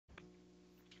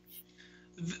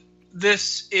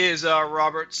This is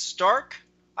Robert Stark.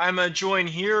 I'm joined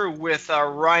here with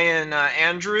Ryan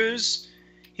Andrews.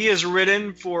 He has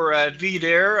written for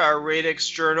Vdare, Radix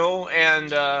Journal,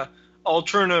 and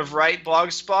Alternative Right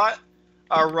Blogspot.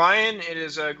 Ryan, it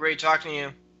is great talking to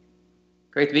you.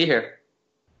 Great to be here.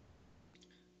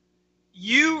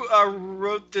 You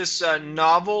wrote this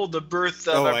novel, The Birth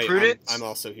of Prudence. I'm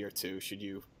also here too. Should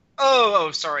you?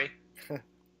 Oh, sorry. And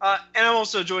I'm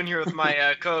also joined here with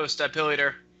my co-host,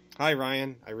 Pilleater. Hi,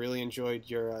 Ryan. I really enjoyed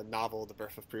your novel, The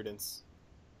Birth of Prudence.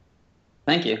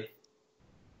 Thank you.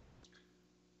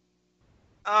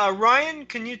 Ryan,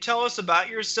 can you tell us about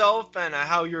yourself and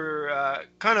how your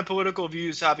kind of political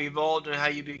views have evolved and how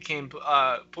you became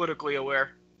politically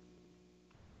aware?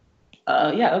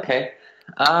 Yeah, okay.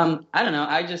 I don't know.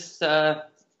 I just, I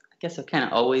guess I've kind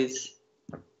of always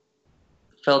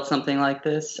felt something like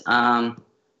this.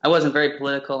 I wasn't very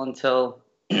political until,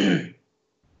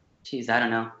 geez, I don't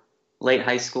know, late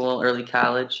high school, early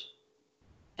college.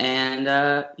 And,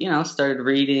 started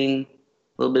reading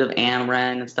a little bit of Ayn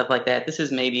Rand and stuff like that. This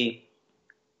is maybe,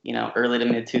 early to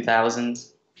mid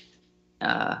 2000s.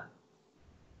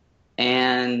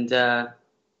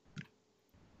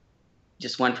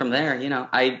 Just went from there.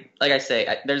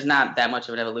 There's not that much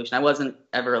of an evolution. I wasn't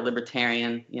ever a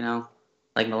libertarian,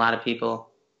 like a lot of people.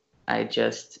 I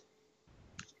just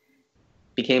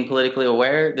became politically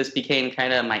aware. This became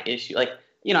kind of my issue. I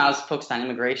was focused on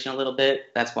immigration a little bit.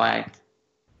 That's why.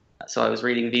 So I was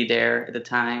reading Vdare at the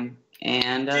time.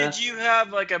 And did you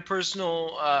have like a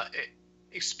personal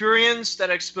experience that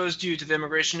exposed you to the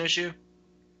immigration issue?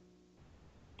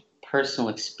 Personal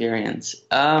experience.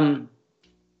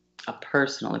 A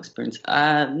personal experience.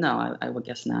 No, I would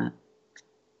guess not.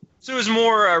 So it was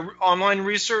more online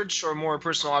research or more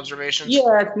personal observations?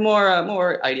 Yeah, it's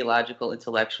more ideological,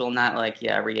 intellectual, not like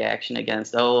reaction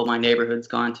against my neighborhood's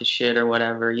gone to shit or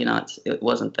whatever. It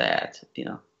wasn't that.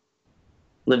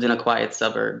 Lived in a quiet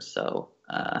suburb, so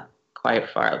quiet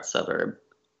far out suburb,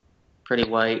 pretty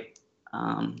white.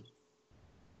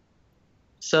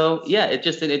 So yeah, it's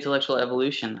just an intellectual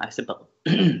evolution, I suppose.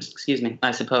 Excuse me, I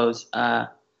suppose.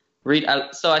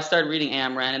 So I started reading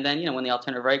Ayn Rand, and then when the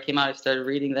Alternative Right came out, I started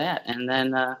reading that, and then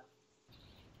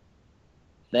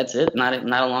that's it. Not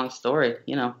a long story,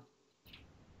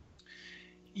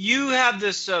 You have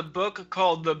this book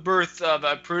called The Birth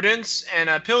of Prudence, and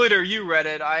Pilleater, you read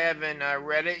it. I haven't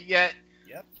read it yet.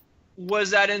 Yep. Was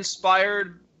that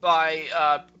inspired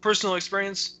by personal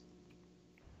experience?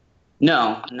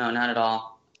 No, not at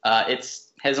all.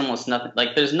 Has almost nothing.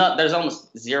 Like there's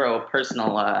almost zero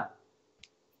personal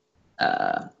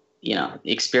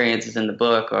experiences in the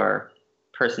book or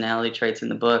personality traits in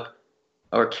the book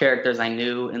or characters I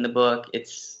knew in the book.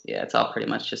 It's all pretty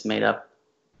much just made up.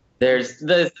 There's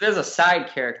a side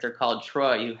character called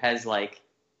Troy who has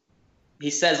he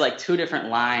says two different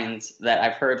lines that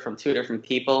I've heard from two different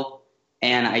people,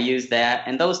 and I use that,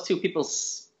 and those two people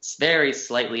very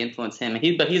slightly influence him.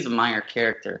 But he's a minor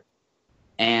character,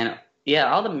 and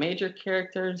all the major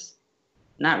characters.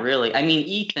 Not really. I mean,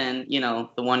 Ethan,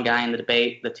 the one guy in the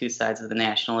debate, the two sides of the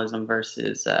nationalism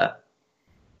versus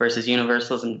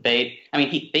universalism debate. I mean,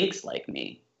 he thinks like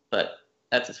me, but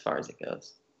that's as far as it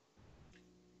goes.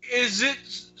 Is it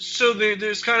so?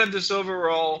 There's kind of this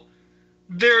overall.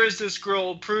 There is this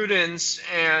girl Prudence,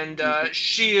 and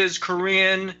she is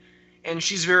Korean, and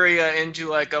she's very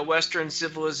into a Western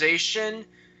civilization.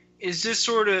 Is this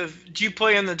sort of? Do you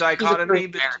play in the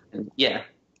dichotomy? Yeah.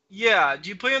 Yeah, do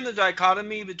you play in the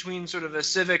dichotomy between sort of a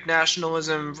civic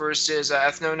nationalism versus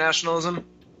ethno-nationalism?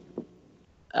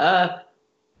 Not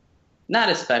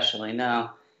especially, no.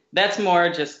 That's more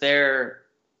just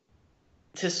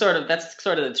that's sort of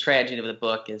the tragedy of the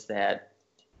book is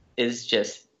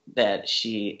just that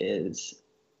she is,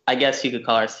 I guess you could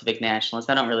call her a civic nationalist.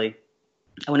 I wouldn't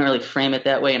really frame it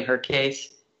that way in her case.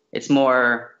 It's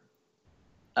more,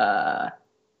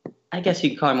 I guess you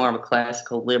could call her more of a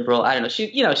classical liberal. I don't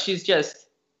know. She's just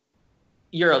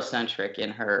Eurocentric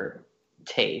in her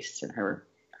tastes and her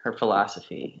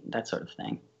philosophy, that sort of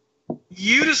thing.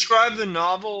 You describe the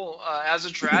novel as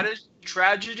a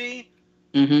tragedy.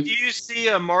 Mm-hmm. Do you see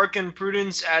Mark and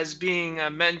Prudence as being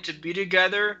meant to be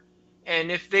together? And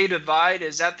if they divide,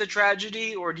 is that the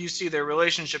tragedy, or do you see their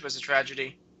relationship as a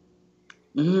tragedy?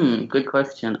 Good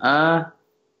question.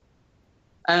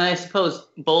 And I suppose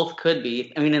both could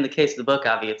be. I mean, in the case of the book,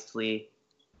 obviously,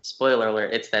 spoiler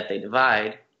alert, it's that they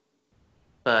divide.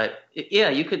 But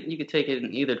you could take it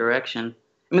in either direction.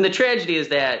 I mean, the tragedy is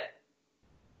that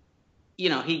he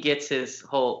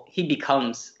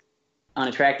becomes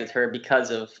unattracted to her because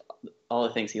of all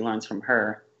the things he learns from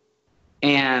her,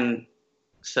 and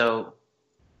so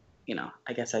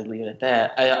I guess I'd leave it at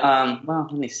that. Well,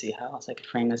 let me see how else I could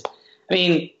frame this. I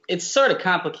mean, it's sort of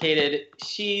complicated.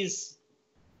 She's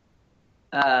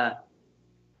the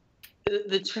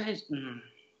tragedy.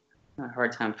 I have a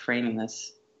hard time framing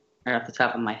this right off the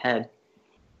top of my head,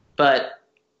 but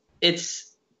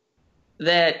it's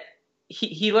that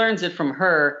he learns it from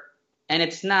her, and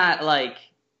it's not like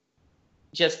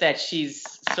just that she's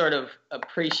sort of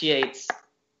appreciates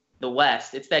the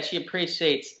West. It's that she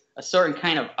appreciates a certain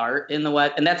kind of art in the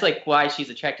West, and that's like why she's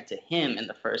attracted to him in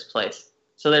the first place.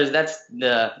 So that's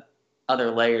the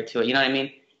other layer to it. You know what I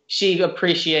mean? She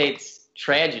appreciates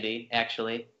tragedy,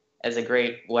 actually, as a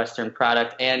great Western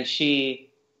product, and she's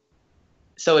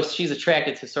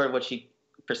attracted to sort of what she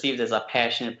perceives as a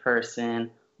passionate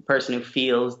person, a person who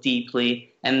feels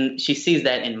deeply, and she sees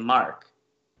that in Mark.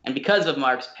 And because of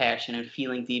Mark's passion and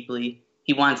feeling deeply,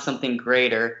 he wants something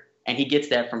greater, and he gets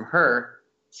that from her.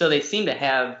 So they seem to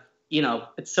have,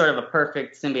 it's sort of a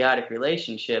perfect symbiotic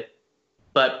relationship.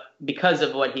 But because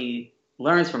of what he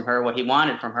learns from her, what he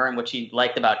wanted from her, and what she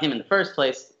liked about him in the first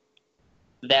place,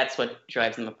 that's what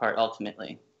drives them apart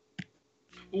ultimately.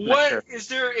 Is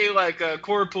there a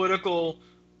core political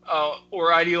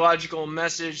or ideological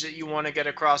message that you want to get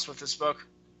across with this book?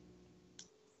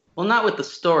 Well, not with the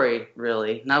story,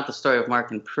 really. Not with the story of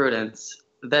Mark and Prudence.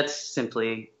 That's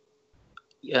simply,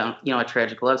 a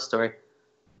tragic love story.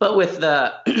 But with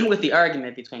the with the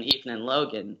argument between Ethan and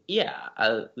Logan,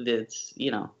 it's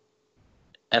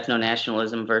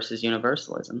ethno-nationalism versus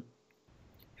universalism.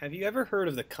 Have you ever heard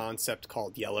of the concept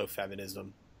called yellow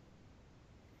feminism?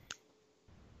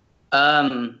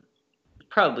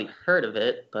 Probably heard of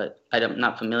it, but I'm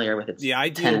not familiar with it. The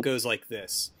idea goes like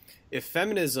this. If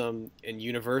feminism in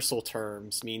universal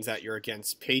terms means that you're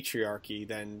against patriarchy,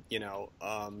 then,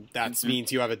 that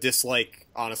means you have a dislike,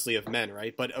 honestly, of men,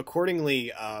 right? But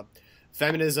accordingly,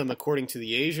 feminism, according to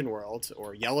the Asian world,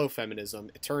 or yellow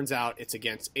feminism, it turns out it's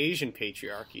against Asian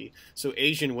patriarchy. So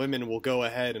Asian women will go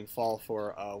ahead and fall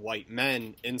for white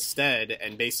men instead,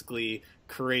 and basically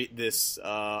create this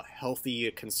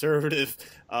healthy, conservative,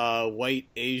 white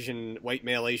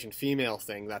male, Asian female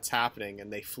thing that's happening,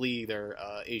 and they flee their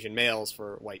Asian males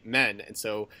for white men. And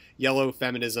so yellow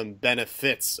feminism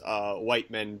benefits white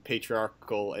men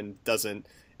patriarchal and doesn't.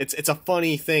 It's a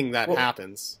funny thing that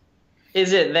happens.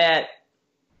 Is it that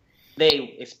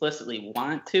they explicitly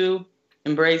want to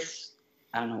embrace,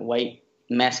 white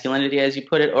masculinity, as you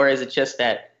put it, or is it just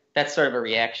that that's sort of a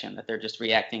reaction that they're just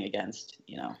reacting against,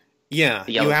 Yeah,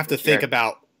 you have to think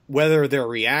about whether they're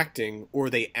reacting or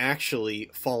they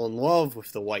actually fall in love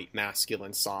with the white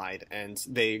masculine side, and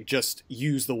they just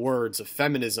use the words of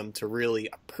feminism to really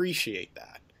appreciate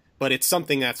that. But it's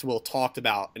something that's well talked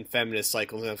about in feminist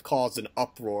cycles and have caused an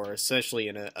uproar, especially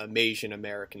in Asian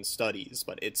American studies.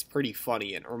 But it's pretty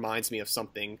funny, and it reminds me of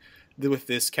something with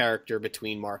this character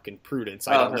between Mark and Prudence.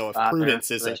 I don't know if Prudence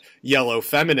is a yellow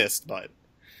feminist, but...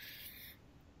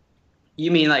 You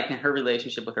mean like in her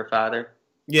relationship with her father?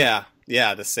 Yeah,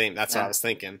 the same. That's what I was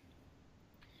thinking.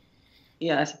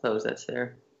 Yeah, I suppose that's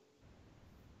fair.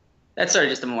 That's sort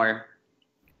of just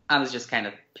I was just kind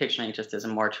of picturing it just as a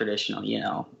more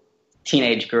traditional,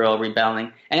 teenage girl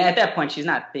rebelling. And at that point, she's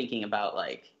not thinking about,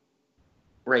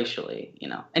 racially,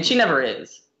 And she never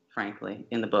is, frankly,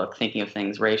 in the book, thinking of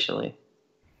things racially.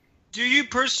 Do you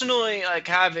personally,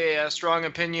 have a strong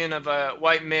opinion of a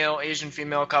white male, Asian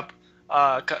female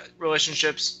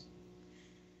relationships?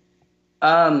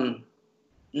 No,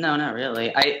 not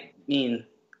really. I mean,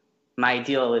 my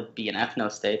ideal would be an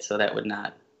ethno-state, so that would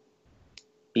not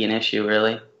be an issue,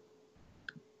 really.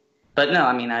 But no,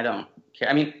 I don't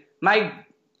care. My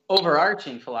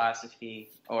overarching philosophy,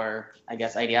 or I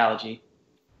guess ideology,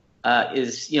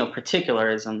 is,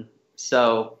 particularism.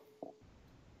 So,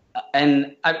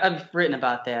 and I've written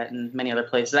about that in many other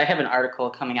places. I have an article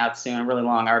coming out soon, a really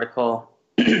long article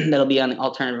that'll be on the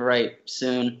alternative right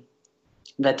soon,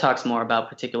 that talks more about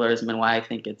particularism and why I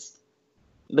think it's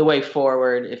the way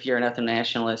forward if you're an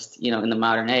ethno-nationalist, in the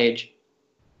modern age.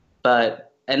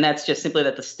 And that's just simply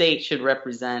that the state should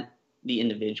represent the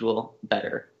individual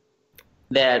better.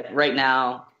 That right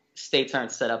now, states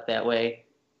aren't set up that way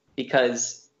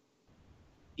because,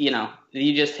 you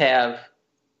just have,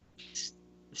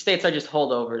 states are just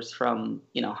holdovers from,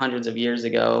 hundreds of years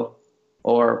ago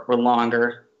or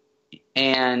longer.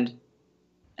 And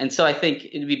so I think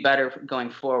it'd be better going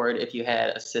forward if you had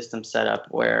a system set up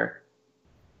where,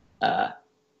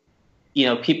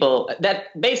 people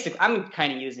that basic. I'm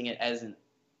kind of using it as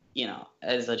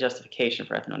as a justification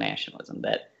for ethno-nationalism,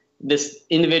 that this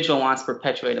individual wants to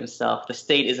perpetuate himself. The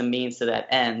state is a means to that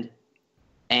end,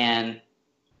 and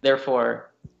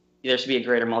therefore, there should be a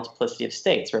greater multiplicity of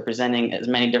states representing as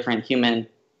many different human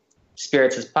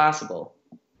spirits as possible.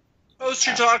 Oh,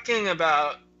 so you're talking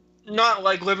about not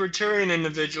like libertarian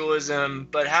individualism,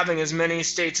 but having as many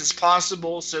states as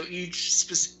possible, so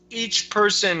each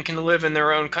person can live in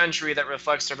their own country that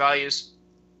reflects their values.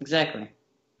 Exactly.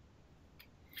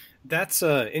 That's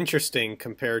interesting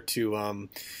compared to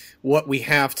what we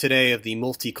have today of the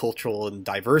Multicultural and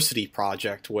Diversity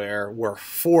Project, where we're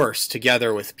forced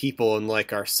together with people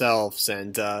unlike ourselves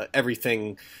and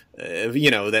everything,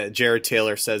 that Jared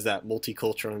Taylor says that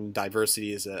multicultural and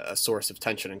diversity is a source of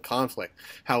tension and conflict.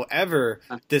 However,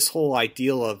 this whole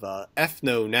ideal of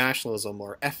ethno-nationalism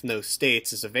or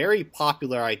ethno-states is a very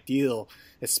popular ideal,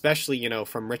 especially,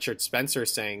 from Richard Spencer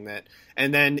saying that.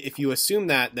 And then if you assume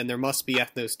that, then there must be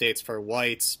ethno-states for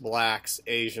whites, blacks,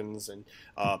 Asians, and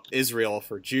Israel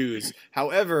for Jews.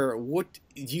 However, what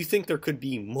do you think there could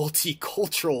be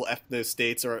multicultural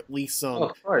ethno-states, or at least some? Oh,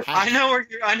 of course. I know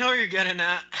where you're getting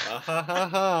at.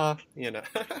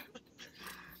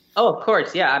 Oh, of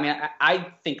course. Yeah. I mean,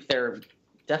 I think there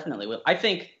definitely will. I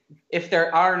think if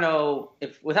there are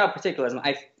without particularism,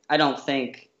 I don't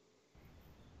think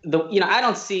I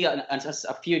don't see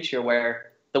a future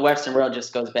where the Western world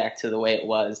just goes back to the way it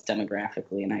was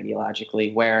demographically and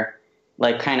ideologically, where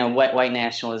like kind of white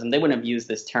nationalism, they wouldn't have used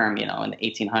this term, in the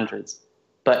 1800s,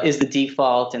 but is the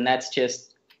default, and that's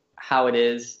just how it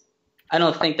is. I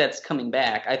don't think that's coming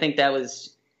back. I think that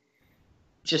was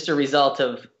just a result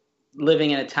of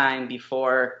living in a time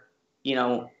before,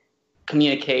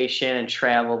 communication and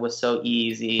travel was so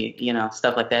easy,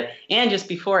 stuff like that. And just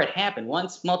before it happened,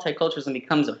 once multiculturalism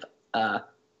becomes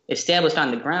established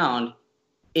on the ground,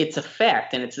 it's a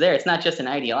fact and it's there. It's not just an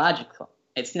ideology.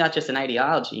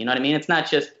 You know what I mean? It's not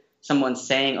just someone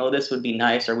saying, oh, this would be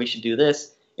nice or we should do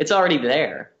this. It's already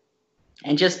there.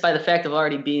 And just by the fact of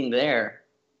already being there,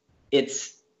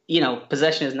 it's,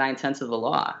 possession is 9/10 of the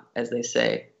law, as they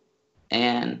say.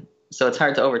 And so it's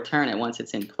hard to overturn it once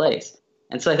it's in place.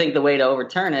 And so I think the way to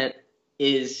overturn it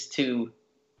is to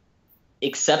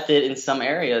accept it in some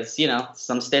areas.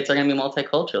 Some states are going to be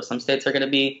multicultural. Some states are going to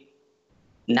be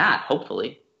not,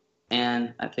 hopefully.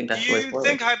 And I think that's the way forward. Do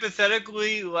you think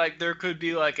hypothetically, like, there could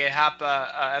be like a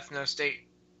HAPA ethno-state?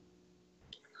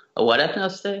 A what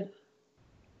ethno-state?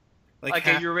 Like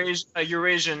a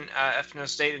Eurasian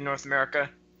ethno-state in North America?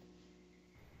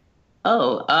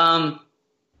 Oh, a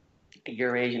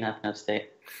Eurasian ethno-state.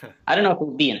 I don't know if it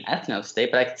would be an ethno-state,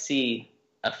 but I could see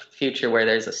a future where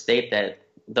there's a state that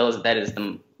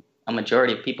a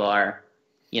majority of people are,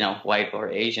 white or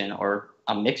Asian or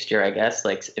a mixture, I guess.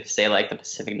 Like if say like the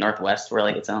Pacific Northwest were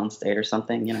like its own state or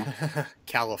something,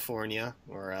 California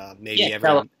or maybe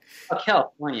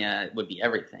California would be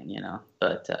everything,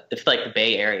 But if like the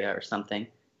Bay Area or something,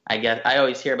 I guess I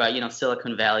always hear about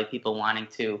Silicon Valley people wanting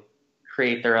to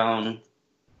create their own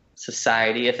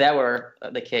society. If that were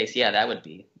the case, yeah, that would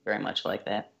be very much like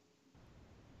that.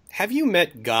 Have you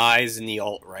met guys in the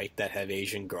alt-right that have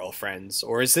Asian girlfriends,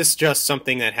 or is this just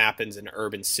something that happens in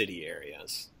urban city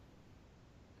areas?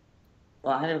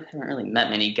 Well, I haven't really met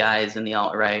many guys in the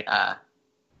alt-right.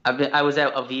 I was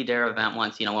at a Vdare event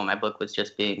once, when my book was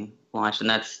just being launched, and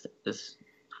that's as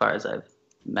far as I've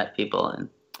met people, and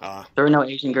there were no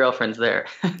Asian girlfriends there.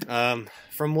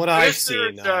 From what I've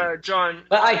seen, John.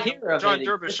 But I hear of John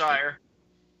Derbyshire.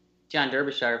 John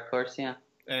Derbyshire, of course, yeah.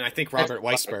 And I think Robert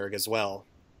Weisberg as well.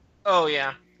 Oh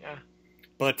yeah.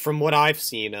 But from what I've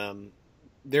seen,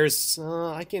 there's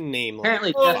I can name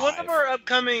apparently one of our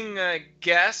upcoming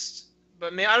guests.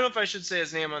 But I don't know if I should say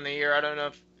his name on the air. I don't know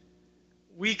if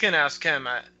we can ask him.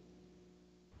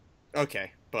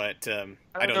 Okay, but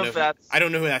I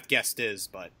don't know who that guest is,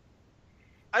 but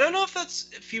I don't know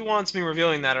if he wants me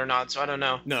revealing that or not. So I don't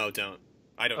know. No, don't.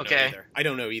 I don't know either. I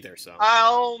don't know either. So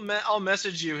I'll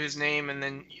message you his name and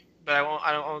then, but I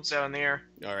won't say it on the air.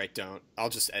 All right, don't. I'll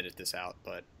just edit this out.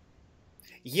 But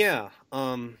yeah,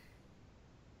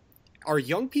 are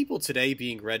young people today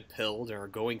being red-pilled or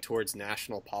going towards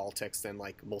national politics than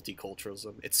like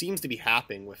multiculturalism? It seems to be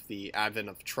happening with the advent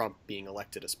of Trump being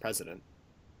elected as president.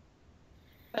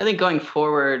 I think going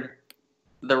forward,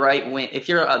 the right wing, if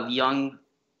you're a young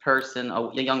person,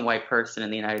 a young white person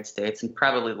in the United States and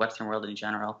probably the Western world in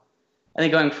general, I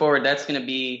think going forward that's going to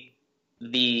be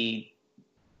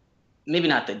maybe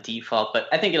not the default, but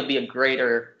I think it'll be a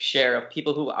greater share of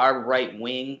people who are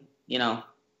right-wing,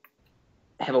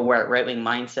 have a right-wing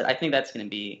mindset. I think that's going to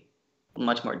be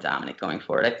much more dominant going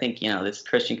forward. I think, this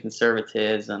Christian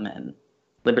conservatism and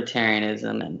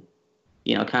libertarianism and,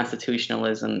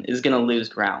 constitutionalism is going to lose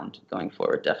ground going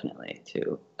forward, definitely,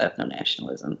 to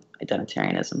ethno-nationalism,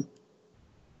 identitarianism.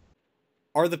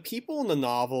 Are the people in the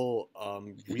novel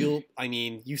real? I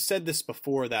mean, you said this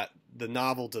before that the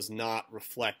novel does not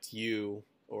reflect you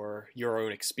or your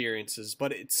own experiences,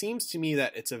 but it seems to me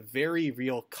that it's a very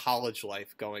real college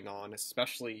life going on,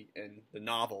 especially in the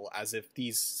novel, as if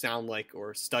these sound like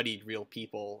or studied real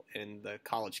people in the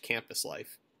college campus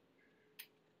life.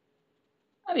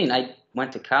 I mean, I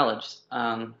went to college.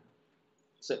 Well,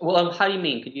 how do you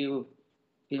mean? Could you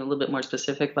be a little bit more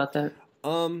specific about that?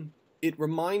 Um, it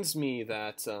reminds me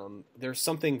that there's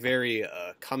something very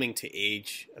coming to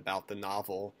age about the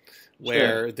novel,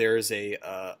 where Sure. there's a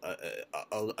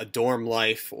dorm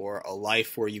life or a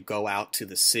life where you go out to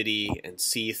the city and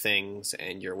see things,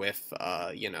 and you're with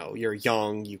you're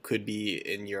young, you could be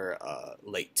in your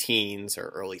late teens or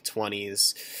early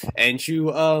 20s, and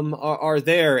you are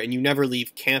there and you never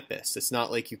leave campus. It's not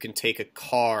like you can take a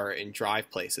car and drive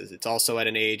places. It's also at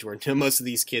an age where most of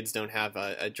these kids don't have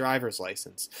a driver's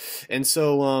license. And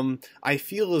so I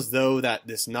feel as though that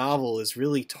this novel is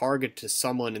really targeted to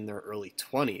someone in their early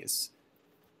 20s.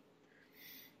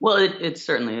 Well, it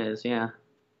certainly is, yeah.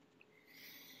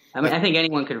 I mean, I think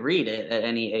anyone could read it at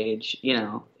any age.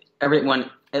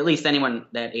 Everyone, at least anyone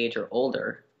that age or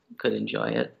older, could enjoy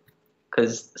it.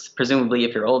 Because presumably,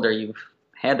 if you're older, you've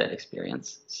had that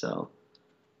experience. So,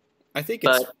 I think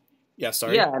it's... but Yeah,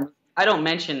 sorry. yeah, I don't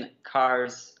mention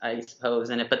cars, I suppose,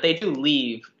 in it, but they do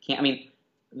leave. I mean,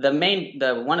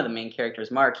 one of the main characters,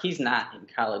 Mark, he's not in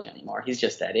college anymore. He's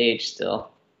just that age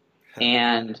still,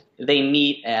 and they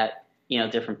meet at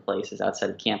different places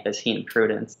outside of campus. He and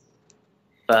Prudence.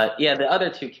 But yeah, the other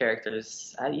two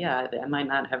characters, I might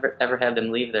not ever have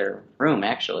them leave their room.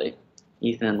 Actually,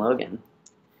 Ethan and Logan.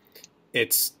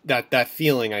 It's that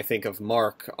feeling, I think, of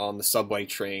Mark on the subway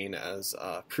train as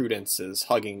Prudence is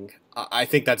hugging. I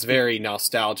think that's very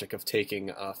nostalgic of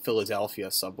taking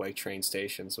Philadelphia subway train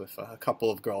stations with a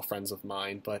couple of girlfriends of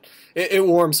mine, but it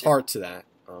warms heart to that.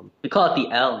 We call it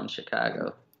the L in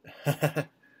Chicago.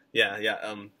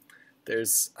 Yeah.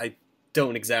 I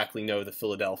don't exactly know the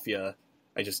Philadelphia.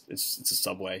 It's a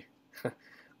subway.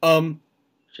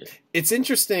 It's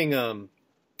interesting. No,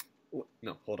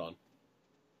 hold on.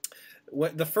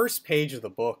 The first page of the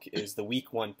book is the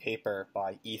week 1 paper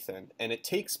by Ethan, and it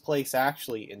takes place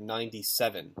actually in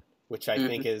 '97, which I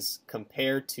think is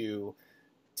compared to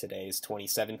today's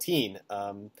 2017.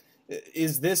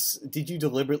 Did you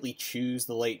deliberately choose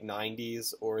the late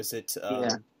 '90s, or is it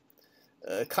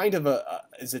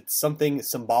is it something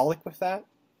symbolic with that?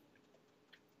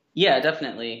 Yeah,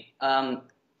 definitely. The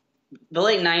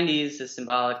late '90s is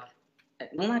symbolic.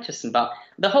 Well, not just symbolic.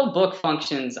 The whole book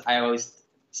functions, I always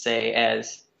say,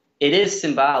 as it is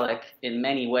symbolic in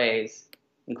many ways,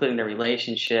 including the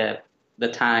relationship, the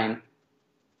time,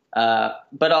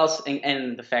 but also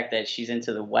and the fact that she's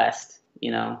into the West,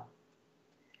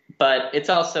 But it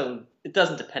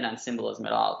doesn't depend on symbolism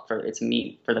at all for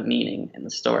the meaning in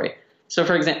the story. So,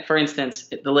 for instance,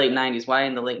 the late '90s. Why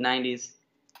in the late '90s?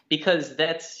 Because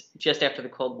that's just after the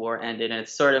Cold War ended, and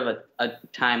it's sort of a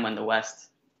time when the West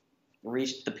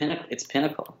reached its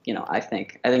pinnacle. I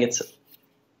think it's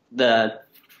I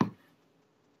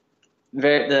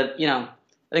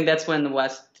think that's when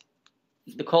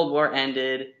the Cold War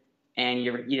ended, and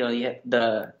you had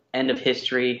the end of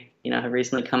history, had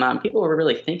recently come out, and people were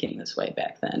really thinking this way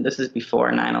back then. This is before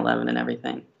 9/11 and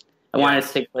everything. I wanted it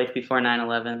to take place before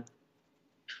 9/11,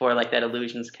 before that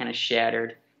illusion's kind of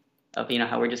shattered of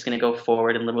how we're just going to go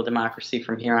forward and liberal democracy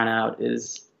from here on out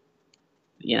has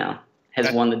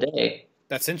won the day.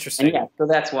 That's interesting. And so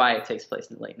that's why it takes place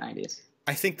in the late '90s.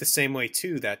 I think the same way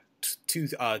too, that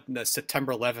the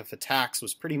September 11th attacks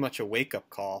was pretty much a wake-up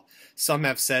call. Some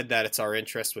have said that it's our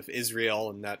interest with Israel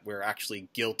and that we're actually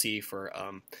guilty for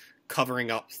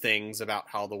covering up things about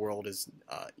how the world is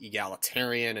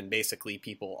egalitarian and basically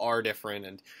people are different.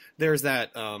 And there's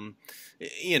that,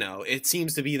 it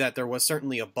seems to be that there was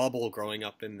certainly a bubble growing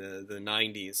up in the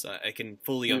 90s. I can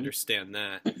fully understand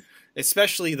that.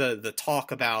 Especially the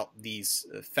talk about these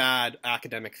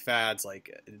academic fads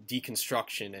like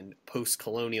deconstruction and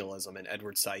post-colonialism and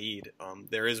Edward Said.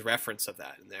 There is reference of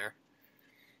that in there.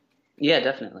 Yeah,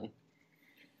 definitely.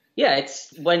 Yeah,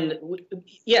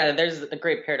 there's a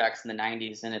great paradox in the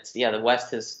 90s, and it's, the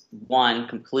West has won,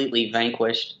 completely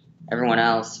vanquished everyone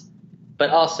else,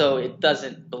 but also it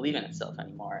doesn't believe in itself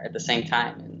anymore at the same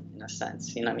time, in a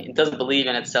sense. It doesn't believe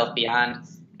in itself beyond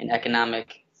an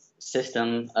economic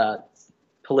system,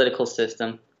 political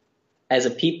system. As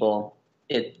a people,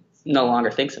 it no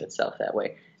longer thinks of itself that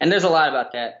way. And there's a lot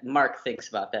about that. Mark thinks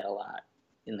about that a lot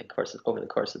over the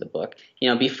course of the book.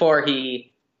 Before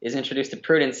he is introduced to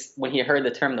Prudence, when he heard the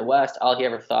term the West, all he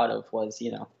ever thought of was,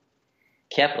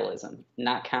 capitalism,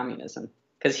 not communism.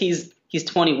 Because he's he's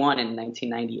 21 in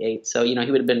 1998, so he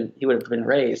would have been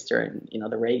raised during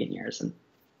the Reagan years and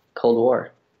Cold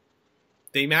War.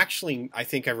 They actually, I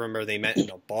think I remember they met in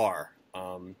a bar.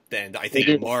 And I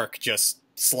think Mark just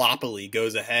sloppily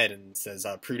goes ahead and says,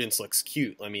 Prudence looks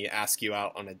cute. Let me ask you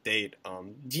out on a date.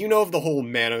 Do you know of the whole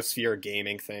manosphere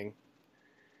gaming thing?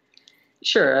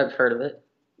 Sure, I've heard of it.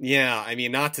 Yeah, I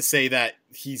mean, not to say that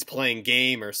he's playing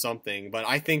game or something, but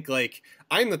I think, like,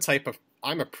 I'm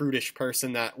a prudish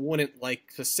person that wouldn't, like,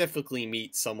 specifically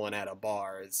meet someone at a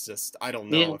bar. It's just, I don't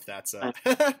know if that's,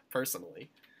 personally.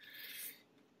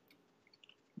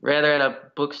 Rather at a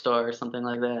bookstore or something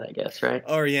like that, I guess, right?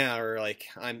 Or yeah, or like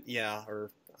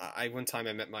one time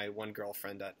I met my one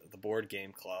girlfriend at the board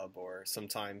game club, or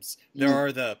sometimes there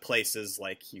are the places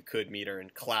like you could meet her in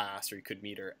class or you could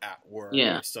meet her at work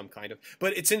or some kind of.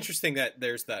 But it's interesting that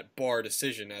there's that bar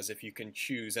decision, as if you can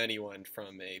choose anyone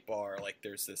from a bar. Like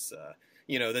there's this,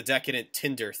 the decadent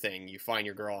Tinder thing. You find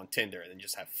your girl on Tinder and then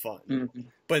just have fun. Mm-hmm.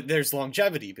 But there's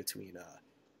longevity between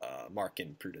Mark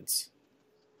and Prudence.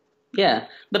 Yeah,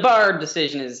 the bar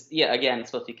decision is, again, it's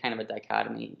supposed to be kind of a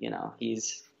dichotomy.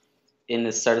 He's in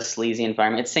this sort of sleazy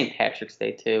environment. It's St. Patrick's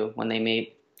Day, too, when they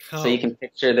meet. Oh. So you can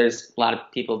picture there's a lot of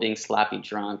people being sloppy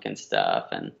drunk and stuff.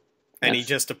 And he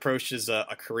just approaches a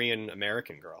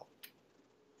Korean-American girl.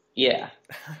 Yeah.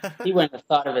 He wouldn't have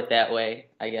thought of it that way,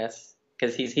 I guess,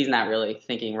 because he's not really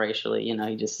thinking racially.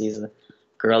 He just sees a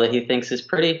girl that he thinks is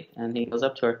pretty, and he goes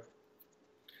up to her.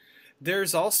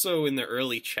 There's also, in the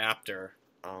early chapter...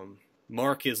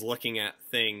 Mark is looking at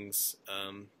things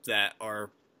that are,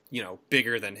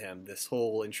 bigger than him. This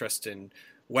whole interest in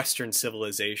Western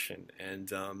civilization and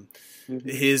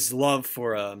his love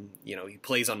for, he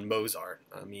plays on Mozart.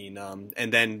 I mean,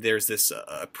 and then there's this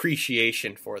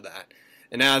appreciation for that.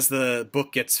 And as the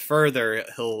book gets further,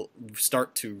 he'll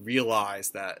start to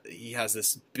realize that he has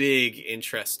this big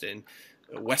interest in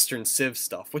Western Civ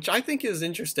stuff, which I think is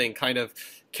interesting, kind of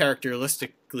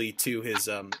characteristically to his.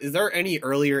 Is there any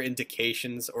earlier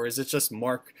indications, or is it just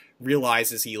Mark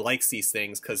realizes he likes these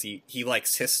things because he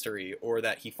likes history, or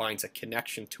that he finds a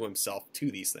connection to himself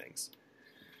to these things?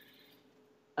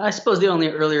 I suppose the only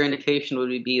earlier indication would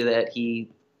be that he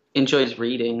enjoys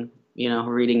reading,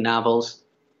 reading novels.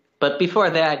 But before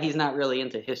that, he's not really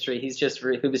into history. He was just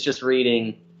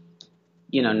reading,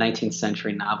 19th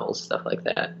century novels, stuff like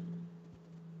that.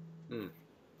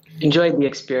 Enjoyed the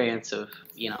experience of,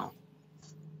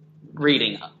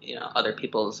 reading, other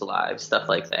people's lives, stuff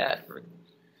like that.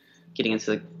 Getting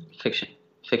into the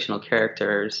fictional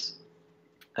characters,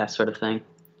 that sort of thing.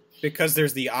 Because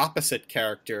there's the opposite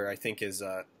character, I think, is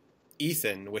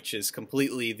Ethan, which is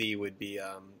completely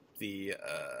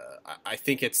I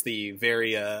think it's the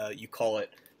very, you call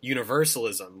it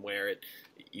universalism, where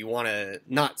you want to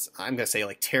I'm going to say,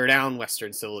 like, tear down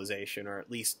Western civilization, or at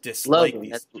least dislike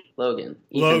these. Logan.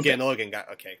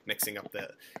 Okay, mixing up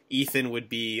the... Ethan would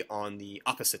be on the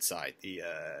opposite side, the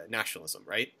nationalism,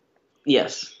 right?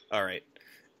 Yes. All right.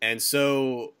 And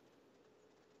so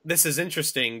this is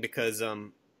interesting because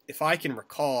if I can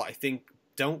recall, I think,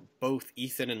 don't both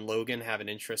Ethan and Logan have an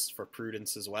interest for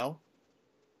Prudence as well?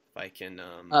 If I can...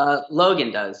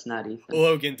 Logan does, not Ethan.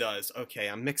 Logan does. Okay,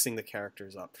 I'm mixing the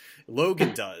characters up.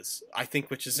 Logan does, I think,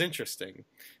 which is interesting,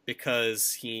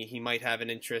 because he might have an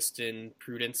interest in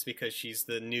Prudence because she's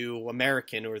the new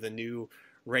American, or the new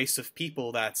race of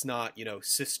people that's not,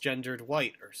 cisgendered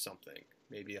white or something.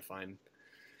 Maybe if I'm...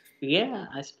 Yeah,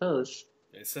 I suppose.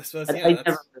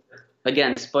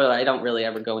 Again, spoiler, I don't really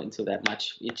ever go into that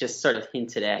much. It just sort of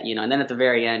hinted at, and then at the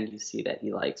very end you see that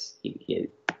he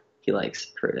likes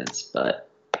Prudence,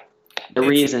 but the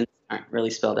reasons aren't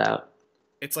really spelled out.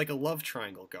 It's like a love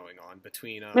triangle going on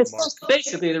between Mark.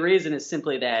 Basically, the reason is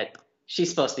simply that she's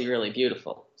supposed to be really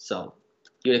beautiful, so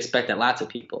you'd expect that lots of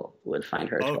people would find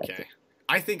her attractive. Okay.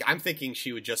 I'm thinking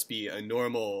she would just be a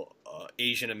normal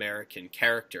Asian American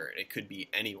character, and it could be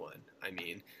anyone. I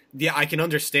mean, yeah, I can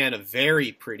understand a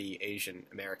very pretty Asian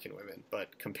American woman,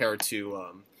 but compared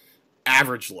to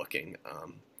average looking,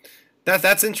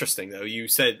 that's interesting, though. You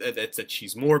said that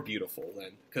she's more beautiful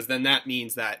then, because then that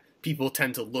means that people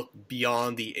tend to look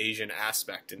beyond the Asian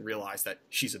aspect and realize that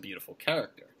she's a beautiful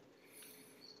character.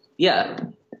 Yeah.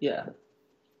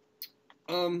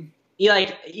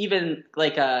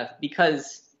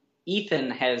 Because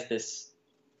Ethan has this,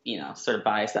 sort of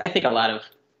bias that I think a lot of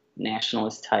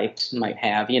nationalist types might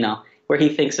have, where he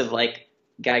thinks of, like,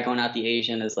 guy going out the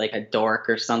Asian as, like, a dork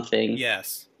or something.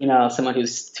 Yes. Someone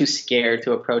who's too scared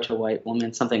to approach a white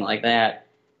woman, something like that.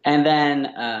 And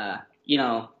then,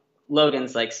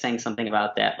 Logan's, like, saying something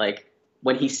about that. Like,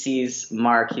 when he sees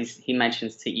Mark, he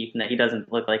mentions to Ethan that he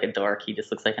doesn't look like a dork. He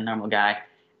just looks like a normal guy.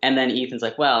 And then Ethan's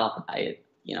like, well, I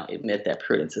admit that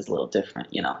Prudence is a little different,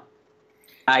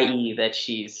 i.e. that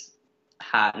she's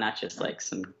hot, not just like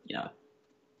some,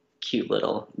 cute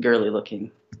little girly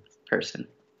looking person.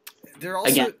 They're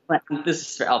also, again,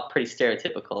 this is all pretty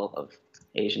stereotypical of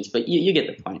Asians, but you get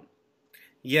the point.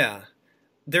 Yeah.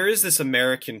 There is this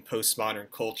American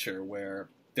postmodern culture where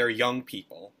they're young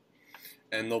people,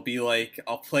 and they'll be like,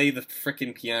 I'll play the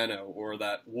frickin' piano, or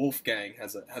that Wolfgang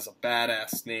has a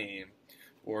badass name,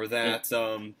 or that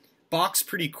Bach's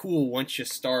pretty cool once you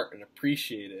start and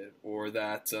appreciate it, or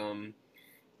that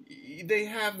they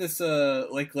have this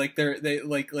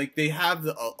they have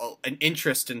an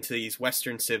interest into these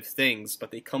Western Civ things,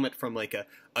 but they come at from like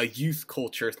a youth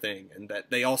culture thing, and that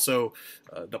they also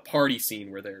the party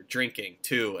scene where they're drinking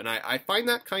too, and I find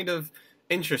that kind of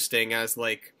interesting as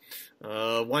like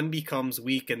one becomes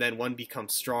weak and then one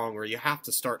becomes strong, or you have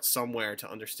to start somewhere to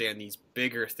understand these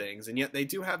bigger things, and yet they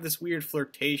do have this weird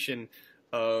flirtation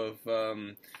of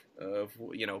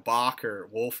Bach or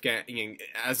Wolfgang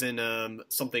as in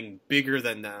something bigger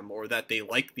than them, or that they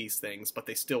like these things but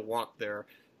they still want their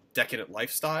decadent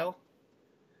lifestyle.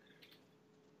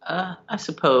 I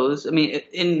suppose. I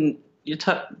mean,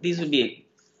 these would be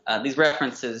these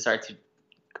references are to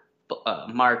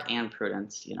Mark and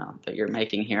Prudence, that you're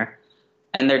making here,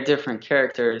 and they're different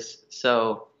characters.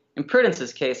 So in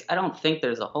Prudence's case, I don't think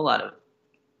there's a whole lot of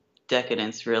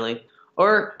decadence really,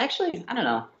 or actually, I don't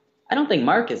know. I don't think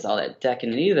Mark is all that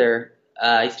decadent either.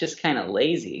 He's just kind of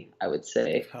lazy, I would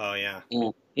say. Oh, yeah.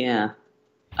 Yeah.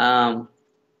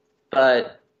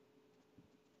 But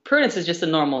Prudence is just a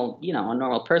normal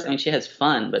person. I mean, she has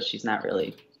fun, but she's not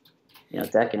really,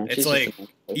 decadent. It's she's like,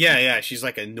 she's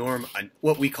like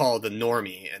what we call the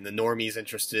normie, and the normie's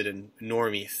interested in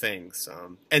normie things.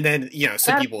 And then,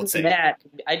 some people would say that.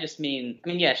 I mean,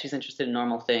 yeah, she's interested in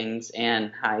normal things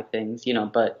and high things,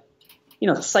 but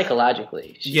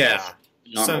psychologically.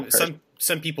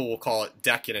 Some people will call it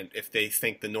decadent if they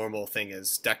think the normal thing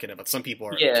is decadent, but some people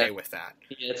are okay with that.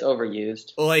 Yeah, it's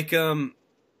overused. Like,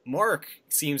 Mark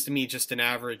seems to me just an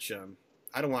average,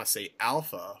 I don't want to say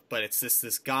alpha, but it's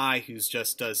this guy who's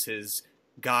just does his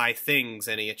guy things,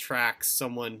 and he attracts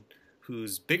someone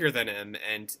who's bigger than him,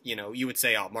 and, you would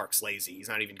say, oh, Mark's lazy, he's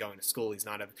not even going to school,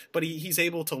 but he's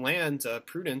able to land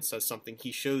Prudence as something.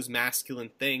 He shows masculine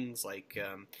things, like,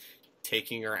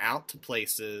 taking her out to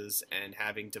places and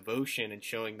having devotion and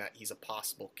showing that he's a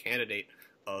possible candidate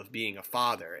of being a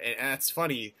father. And it's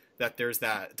funny that there's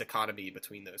that dichotomy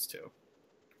between those two.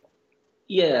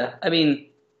 Yeah, I mean,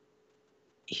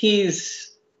 could you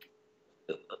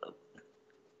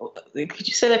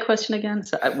say that question again?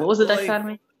 So, what was the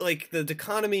dichotomy? Like, the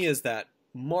dichotomy is that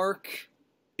Mark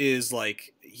is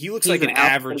like, he looks like an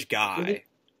average guy,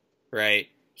 right?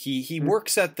 He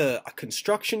works at a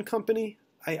construction company.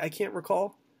 I can't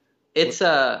recall. It's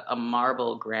a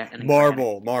marble grant.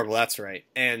 Marble, that's right.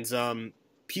 And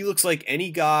he looks like any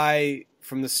guy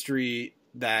from the street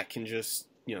that can just,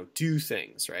 do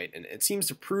things, right? And it seems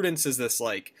to Prudence is this,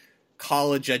 like,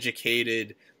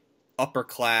 college-educated,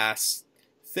 upper-class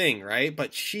thing, right?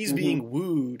 But she's being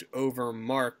wooed over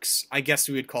Mark's, I guess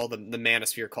we would call the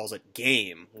manosphere calls it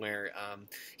game, where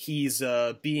he's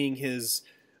being his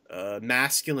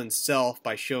masculine self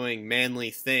by showing manly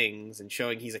things and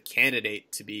showing he's a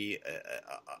candidate to be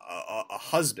a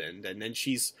husband, and then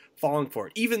she's falling for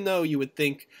it, even though you would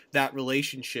think that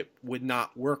relationship would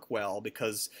not work well,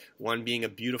 because one being a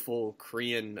beautiful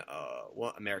Korean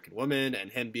American woman, and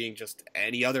him being just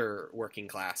any other working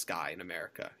class guy in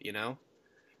America,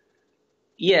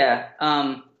 Yeah,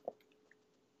 I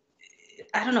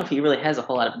don't know if he really has a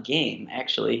whole lot of game,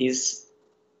 actually. He's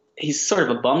sort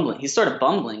of bumbling. He's sort of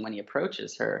bumbling when he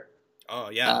approaches her.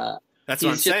 Oh yeah, that's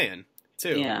what I'm saying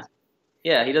too. Yeah.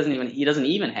 He doesn't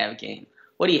even have game.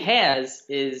 What he has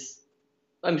is,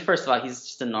 I mean, first of all, he's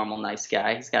just a normal, nice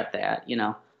guy. He's got that,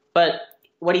 But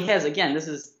what he has, again, this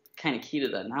is kind of key to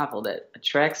the novel that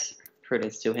attracts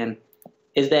Prudence to him,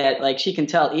 is that, like, she can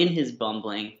tell in his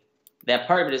bumbling that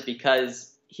part of it is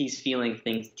because he's feeling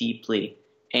things deeply,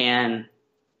 and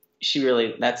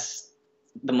that's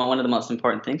one of the most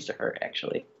important things to her,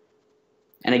 actually.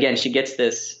 And again, she gets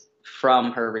this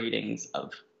from her readings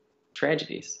of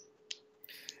tragedies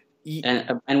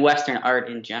and Western art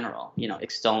in general,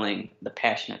 extolling the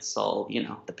passionate soul,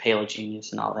 the pale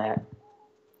genius and all that.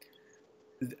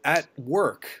 At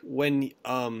work, when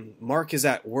Mark is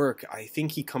at work, I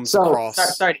think he comes across...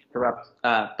 Sorry to interrupt,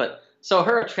 but so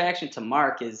her attraction to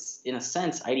Mark is, in a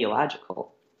sense,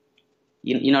 ideological.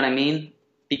 You know what I mean?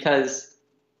 Because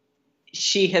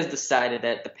she has decided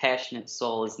that the passionate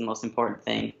soul is the most important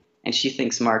thing, and she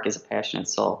thinks Mark is a passionate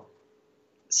soul.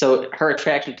 So her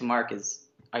attraction to Mark is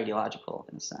ideological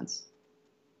in a sense.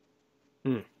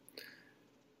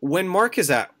 When Mark is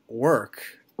at work,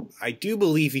 I do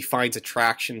believe he finds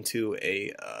attraction to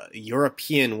a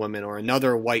European woman or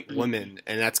another white woman,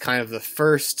 and that's kind of the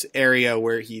first area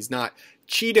where he's not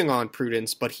cheating on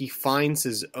Prudence, but he finds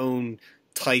his own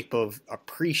type of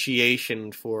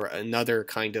appreciation for another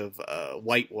kind of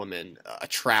white woman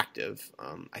attractive.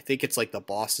 I think it's like the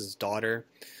boss's daughter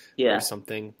or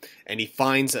something, and he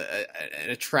finds an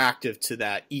attractive to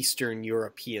that Eastern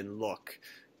European look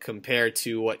compared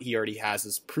to what he already has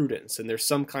as Prudence, and there's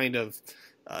some kind of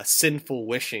sinful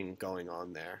wishing going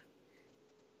on there.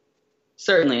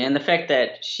 Certainly, and the fact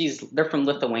that they're from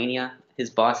Lithuania. His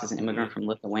boss is an immigrant from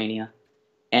Lithuania,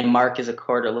 and Mark is a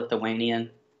quarter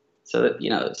Lithuanian, so that,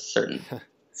 there's certain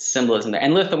symbolism there.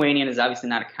 And Lithuanian is obviously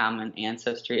not a common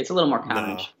ancestry. It's a little more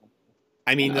common. No.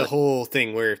 I mean, the whole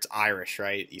thing where it's Irish,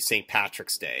 right? St.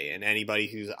 Patrick's Day, and anybody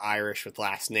who's Irish with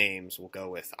last names will go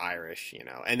with Irish,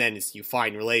 and then you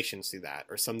find relations through that.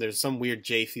 Or there's some weird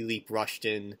J. Philippe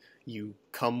Rushton, you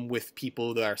come with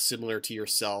people that are similar to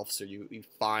yourself, so you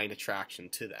find attraction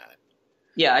to that.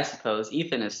 Yeah, I suppose.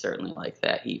 Ethan is certainly like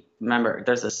that. Remember,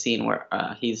 there's a scene where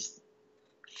he's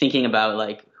thinking about,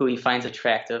 like, who he finds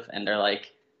attractive, and they're,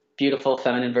 like, beautiful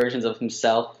feminine versions of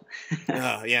himself.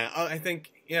 I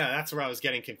think... Yeah, that's where I was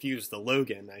getting confused. The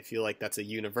Logan, I feel like that's a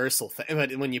universal thing.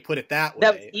 But when you put it that way,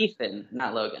 that was Ethan,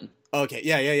 not Logan. Okay,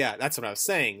 yeah. That's what I was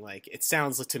saying. Like, it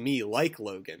sounds to me like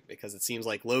Logan, because it seems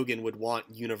like Logan would want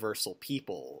universal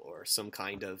people or some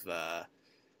kind of.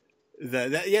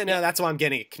 That's why I'm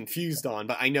getting it confused on.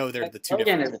 But I know they're the two.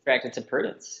 Logan different... is attracted to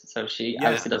Prudence, so she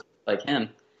obviously doesn't look like him.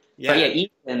 Yeah. But yeah,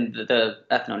 Ethan, the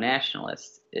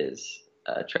ethno-nationalist, is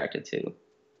attracted to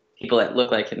people that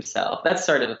look like himself. That's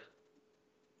sort of.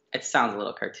 It sounds a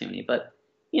little cartoony, but,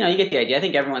 you get the idea. I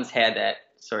think everyone's had that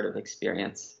sort of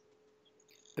experience.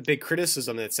 The big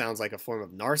criticism that it sounds like a form of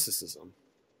narcissism.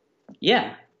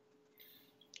 Yeah.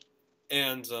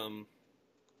 And,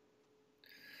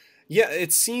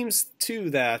 it seems, too,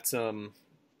 that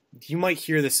you might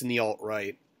hear this in the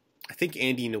alt-right. I think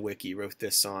Andy Nowicki wrote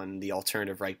this on the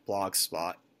Alternative Right blog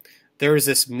spot. There was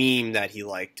this meme that he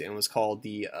liked, and it was called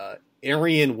the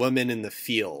Aryan Woman in the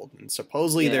Field. And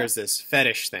supposedly there's this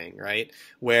fetish thing, right?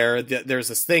 Where there's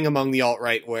this thing among the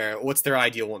alt-right where, what's their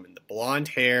ideal woman? The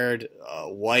blonde-haired,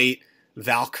 white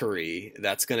Valkyrie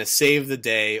that's going to save the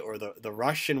day, or the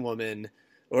Russian woman,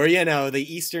 or, the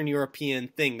Eastern European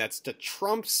thing that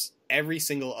trumps every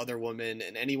single other woman,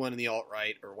 and anyone in the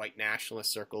alt-right or white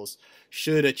nationalist circles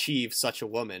should achieve such a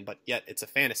woman, but yet it's a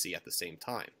fantasy at the same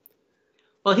time.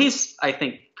 Well, he's, I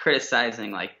think,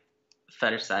 criticizing, like,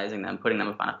 fetishizing them, putting them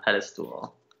up on a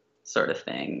pedestal sort of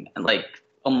thing, and, like,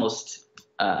 almost,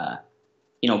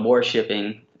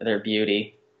 worshipping their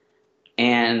beauty.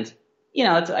 And,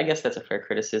 I guess that's a fair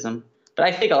criticism. But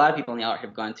I think a lot of people in the art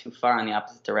have gone too far in the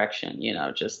opposite direction,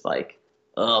 just like,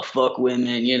 oh, fuck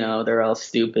women, they're all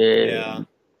stupid. Yeah,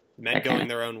 men going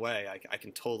their own way. I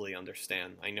can totally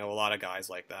understand. I know a lot of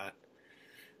guys like that.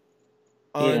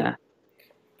 Yeah.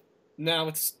 Now,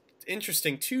 it's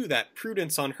interesting, too, that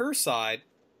Prudence on her side,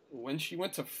 when she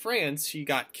went to France, she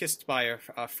got kissed by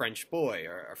a French boy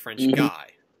or a French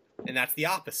guy. And that's the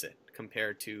opposite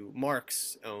compared to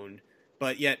Mark's own.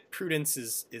 But yet Prudence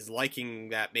is liking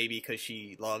that maybe because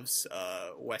she loves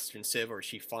Western Civ, or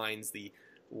she finds the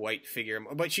white figure.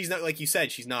 But she's not, like you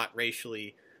said, she's not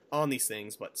racially on these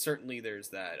things, but certainly there's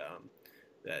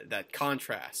that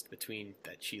contrast between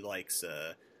that she likes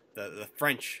the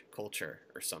French culture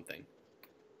or something.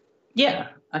 Yeah,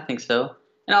 I think so.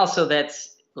 And also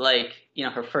that's like,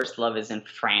 her first love is in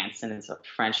France, and it's a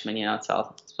Frenchman, it's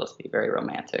all supposed to be very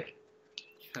romantic.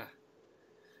 Huh.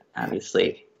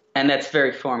 Obviously. And that's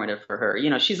very formative for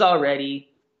her. She's already,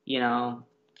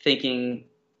 thinking,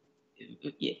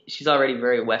 she's already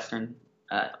very Western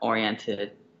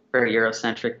oriented, very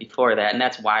Eurocentric before that, and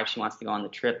that's why she wants to go on the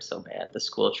trip so bad, the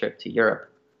school trip to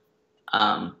Europe.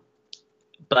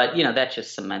 But, that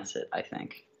just cements it, I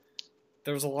think.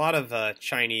 There's a lot of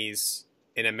Chinese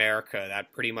in America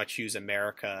that pretty much use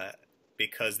America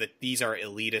because these are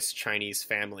elitist Chinese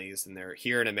families, and they're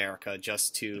here in America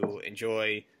just to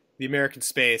enjoy the American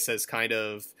space as kind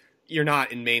of, you're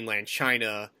not in mainland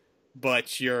China,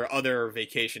 but your other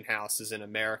vacation house is in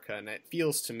America. And it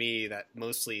feels to me that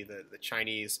mostly the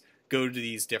Chinese go to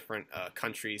these different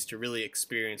countries to really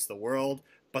experience the world,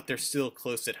 but they're still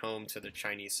close at home to their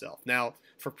Chinese self. Now,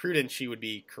 for Prudence, she would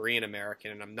be Korean American,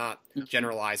 and I'm not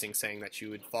generalizing saying that she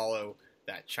would follow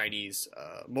that Chinese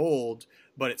mold,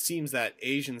 but it seems that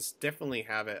Asians definitely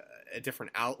have a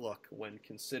different outlook when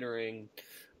considering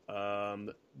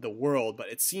the world, but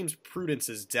it seems Prudence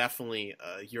is definitely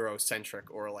Eurocentric,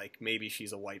 or like maybe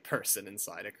she's a white person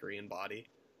inside a Korean body.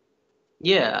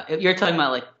 Yeah, you're talking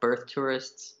about like birth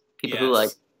tourists, people who like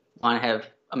Yes. want to have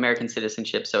American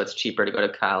citizenship, so it's cheaper to go to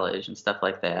college and stuff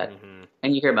like that. Mm-hmm.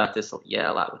 And you hear about this,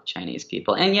 yeah, a lot with Chinese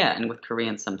people, and yeah, and with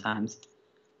Koreans sometimes.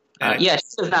 And Yeah,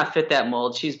 she does not fit that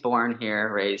mold. She's born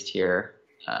here, raised here,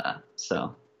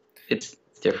 so it's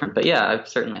different. But yeah, I'm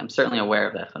certainly aware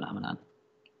of that phenomenon.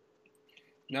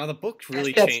 now the book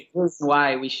really That's changed.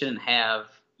 why we shouldn't have,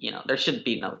 there should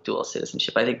be no dual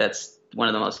citizenship. I think that's one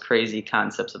of the most crazy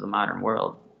concepts of the modern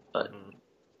world. But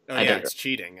Oh I yeah, digress. it's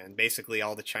cheating, and basically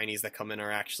all the Chinese that come in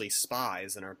are actually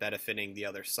spies and are benefiting the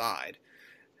other side.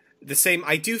 The same,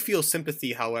 I do feel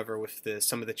sympathy, however, with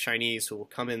some of the Chinese who will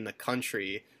come in the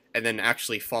country and then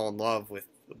actually fall in love with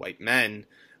white men.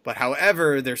 But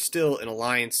however, they're still an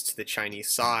alliance to the Chinese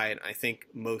side. I think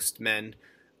most men,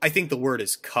 I think the word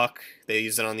is cuck. They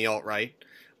use it on the alt-right.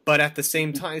 But at the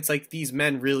same time, it's like these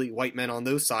men really, white men on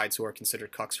those sides who are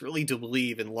considered cucks, really do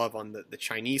believe in love on the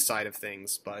Chinese side of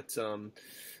things. But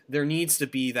there needs to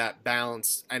be that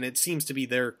balance, and it seems to be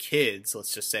their kids,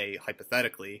 let's just say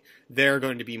hypothetically, they're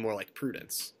going to be more like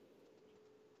Prudence.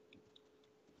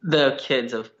 The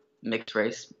kids of mixed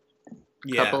race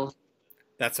Yeah, couples.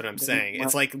 that's what I'm saying.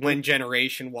 It's like when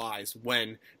generation-wise,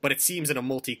 but it seems in a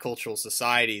multicultural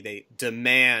society, they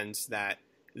demand that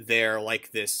they're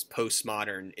like this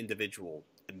postmodern individual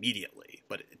immediately,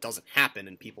 but it doesn't happen,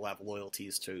 and people have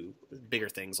loyalties to bigger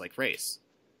things like race.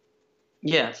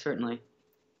 Yeah, certainly.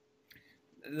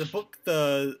 The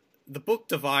book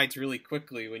divides really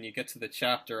quickly when you get to the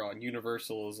chapter on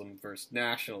universalism versus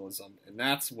nationalism, and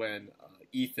that's when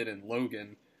Ethan and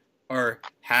Logan are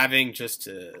having just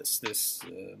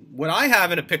what I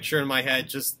have in a picture in my head,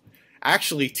 just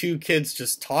actually two kids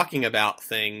just talking about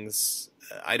things.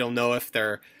 I don't know if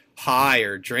they're high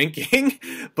or drinking,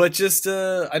 but just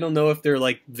I don't know if they're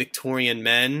like Victorian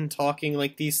men talking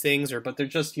like these things, but they're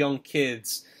just young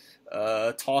kids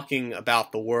talking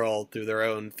about the world through their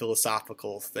own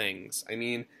philosophical things. I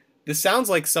mean, this sounds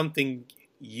like something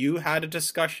you had a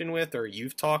discussion with or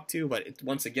you've talked to, but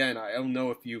once again, I don't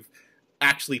know if you've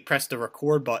actually pressed a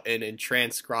record button and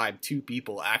transcribed two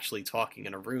people actually talking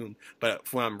in a room,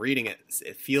 but when I'm reading it,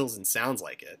 it feels and sounds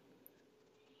like it.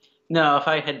 No, if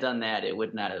I had done that, it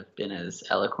would not have been as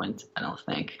eloquent, I don't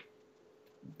think.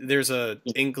 There's a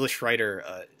English writer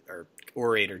or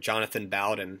orator, Jonathan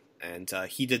Bowden, and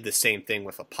he did the same thing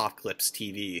with Apocalypse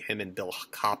TV, him and Bill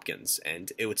Hopkins,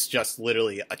 and it was just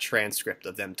literally a transcript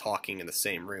of them talking in the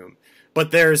same room.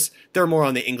 But they're more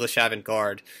on the English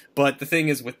avant-garde. But the thing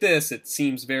is, with this, it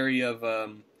seems very of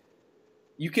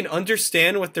you can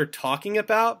understand what they're talking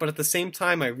about, but at the same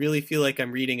time, I really feel like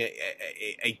I'm reading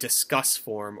a discuss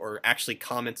form or actually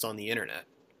comments on the internet.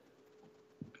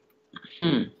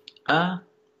 I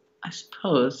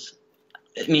suppose.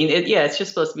 I mean, it's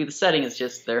just supposed to be the setting. It's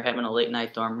just they're having a late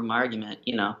night dorm room argument.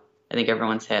 I think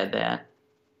everyone's had that.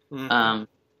 Mm-hmm.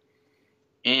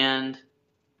 And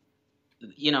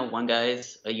one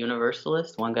guy's a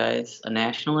universalist, one guy's a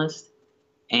nationalist,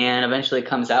 and eventually it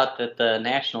comes out that the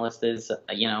nationalist is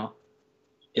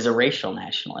a racial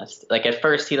nationalist. Like at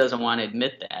first he doesn't want to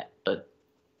admit that, but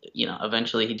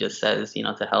eventually he just says,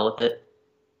 to hell with it.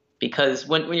 Because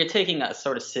when you're taking a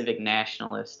sort of civic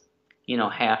nationalist,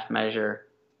 half measure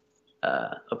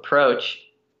approach,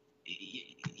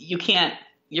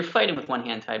 you're fighting with one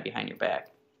hand tied behind your back.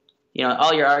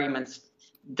 All your arguments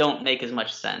don't make as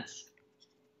much sense.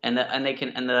 And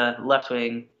the left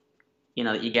wing,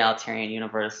 the egalitarian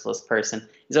universalist person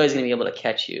is always going to be able to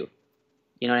catch you.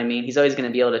 You know what I mean? He's always going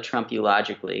to be able to trump you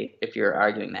logically if you're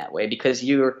arguing that way, because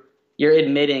you're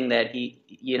admitting that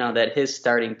that his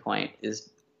starting point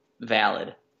is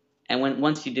valid. And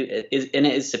once you do it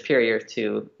is superior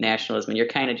to nationalism, you're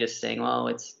kind of just saying, well,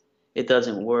 it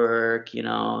doesn't work,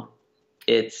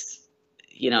 it's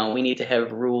we need to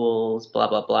have rules, blah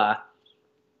blah blah.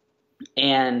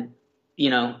 And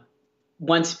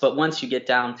once you get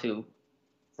down to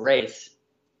race,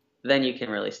 then you can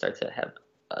really start to have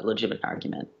a legitimate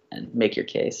argument and make your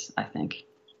case, I think.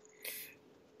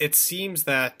 It seems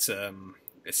that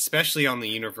especially on the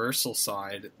universal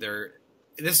side,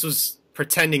 this was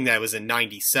pretending that it was in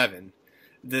 97.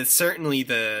 Certainly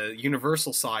the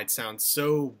universal side sounds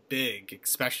so big,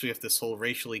 especially with this whole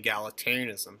racial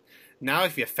egalitarianism. Now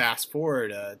if you fast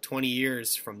forward 20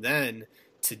 years from then,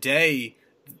 today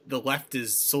the left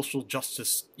is social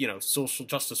justice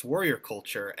warrior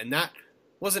culture, and that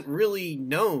wasn't really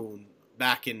known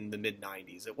back in the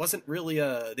mid-90s. It wasn't really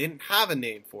they didn't have a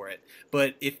name for it.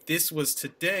 But if this was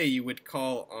today, you would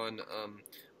call on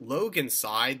Logan's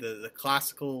side, the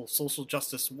classical social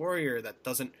justice warrior that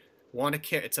doesn't want to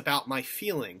care. It's about my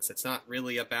feelings. It's not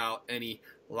really about any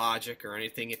logic or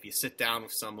anything. If you sit down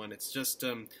with someone, it's just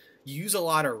you use a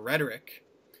lot of rhetoric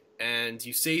and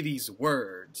you say these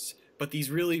words, but these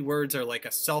really words are like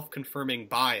a self-confirming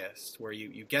bias where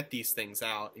you get these things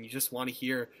out and you just want to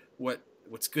hear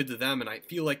what's good to them. And I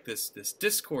feel like this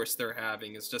discourse they're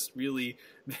having is just really,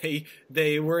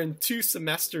 they were in 2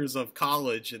 semesters of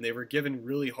college and they were given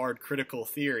really hard critical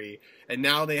theory, and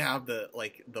now they have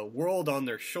the world on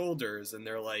their shoulders, and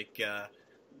they're like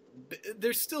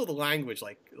there's still the language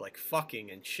like fucking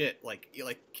and shit like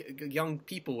young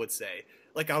people would say.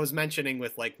 Like I was mentioning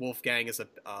with like Wolfgang is a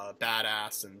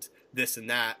badass and this and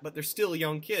that, but they're still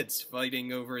young kids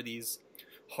fighting over these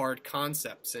hard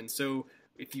concepts. And so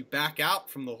if you back out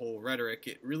from the whole rhetoric,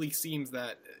 it really seems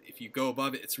that if you go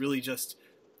above it, it's really just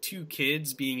 2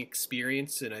 kids being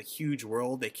experienced in a huge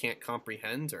world they can't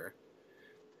comprehend. Or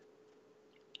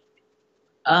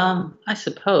I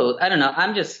suppose, I don't know.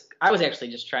 I was actually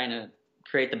just trying to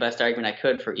create the best argument I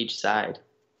could for each side.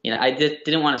 You know, I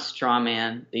didn't want to straw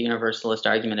man the universalist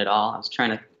argument at all. I was trying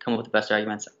to come up with the best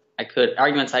arguments I could,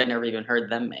 arguments I'd never even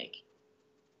heard them make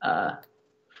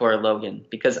for Logan,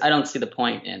 because I don't see the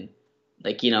point in,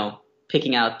 like, you know,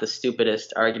 picking out the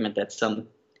stupidest argument that some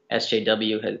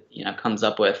SJW has, you know, comes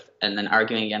up with and then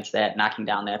arguing against that, knocking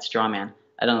down that straw man.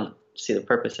 I don't see the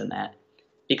purpose in that,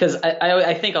 because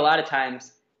I think a lot of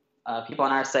times people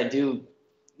on our side do,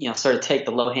 you know, sort of take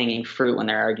the low-hanging fruit when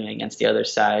they're arguing against the other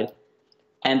side.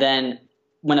 And then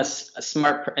when a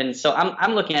smart and so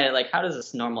I'm looking at it like, how does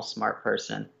this normal smart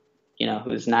person, you know,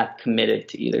 who's not committed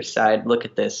to either side, look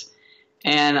at this?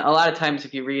 And a lot of times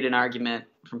if you read an argument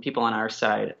from people on our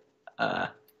side,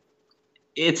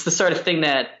 it's the sort of thing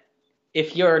that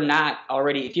if you don't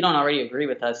already agree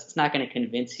with us, it's not going to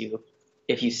convince you.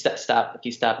 If you stop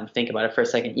and think about it for a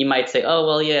second, you might say, oh,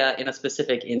 well, yeah, in a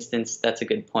specific instance, that's a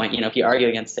good point. You know, if you argue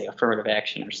against, say, affirmative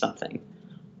action or something,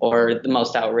 or the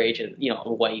most outrageous, you know,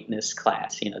 whiteness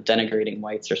class, you know, denigrating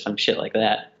whites or some shit like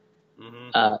that.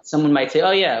 Mm-hmm. Someone might say,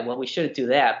 oh, yeah, well, we shouldn't do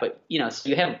that. But, you know, so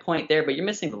you have a point there, but you're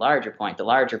missing the larger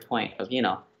point of, you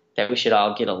know, that we should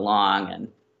all get along and,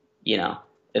 you know,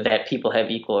 that people have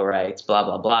equal rights, blah,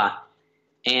 blah, blah.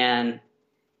 And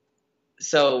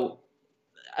so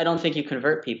I don't think you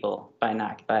convert people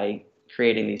by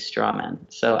creating these straw men.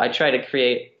 So I try to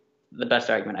create the best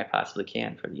argument I possibly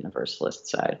can for the universalist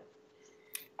side.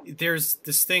 There's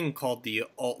this thing called the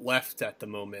alt-left at the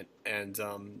moment, and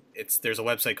there's a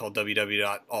website called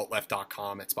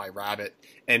www.altleft.com. It's by Rabbit,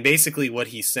 and basically what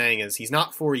he's saying is he's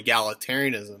not for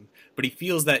egalitarianism, but he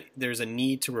feels that there's a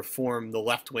need to reform the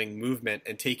left-wing movement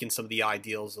and take in some of the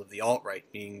ideals of the alt-right,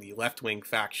 meaning the left-wing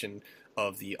faction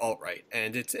of the alt-right.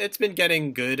 And it's been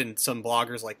getting good, and some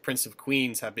bloggers like Prince of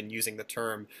Queens have been using the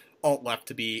term alt-left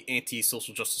to be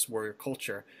anti-social justice warrior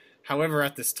culture. However,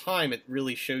 at this time, it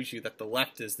really shows you that the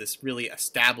left is this really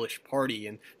established party,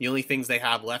 and the only things they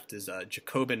have left is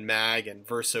Jacobin Mag and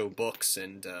Verso Books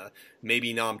and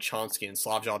maybe Noam Chomsky and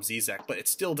Slavoj Zizek, but it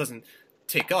still doesn't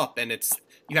take up, and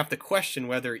you have to question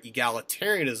whether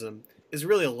egalitarianism is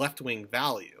really a left-wing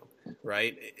value,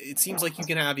 right? It seems like you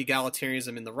can have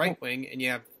egalitarianism in the right wing, and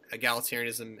you have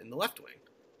egalitarianism in the left wing.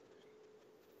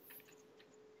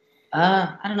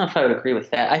 I don't know if I would agree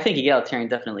with that. I think egalitarian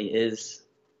definitely is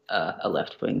a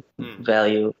left-wing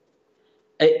value.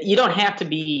 You don't have to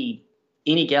be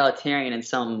an egalitarian in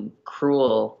some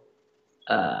cruel,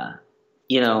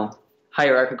 you know,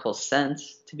 hierarchical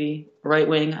sense to be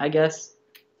right-wing, I guess.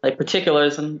 Like,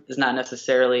 particularism is not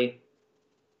necessarily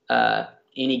an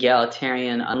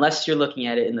egalitarian unless you're looking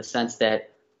at it in the sense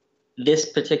that this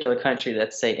particular country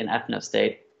that's, say, an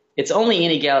ethno-state, it's only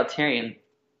an egalitarian,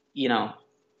 you know,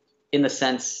 in the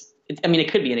sense... I mean,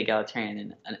 it could be an egalitarian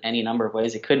in any number of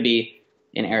ways. It could be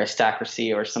an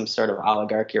aristocracy or some sort of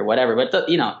oligarchy or whatever. But,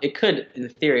 you know, it could, in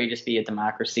theory, just be a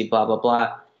democracy, blah, blah,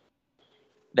 blah,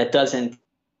 that doesn't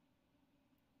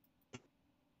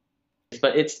 –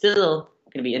 but it's still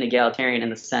going to be an egalitarian in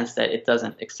the sense that it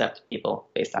doesn't accept people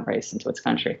based on race into its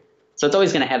country. So it's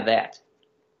always going to have that.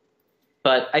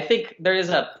 But I think there is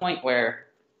a point where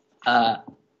the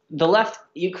left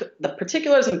 – the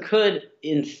particularism could,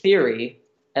 in theory –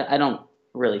 I don't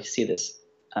really see this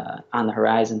on the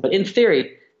horizon, but in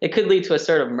theory, it could lead to a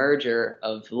sort of merger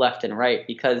of left and right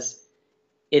because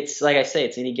it's, like I say,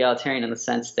 it's an egalitarian in the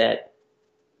sense that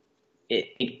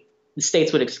the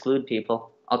states would exclude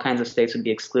people. All kinds of states would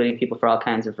be excluding people for all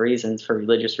kinds of reasons, for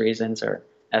religious reasons or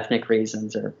ethnic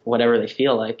reasons or whatever they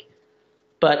feel like.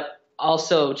 But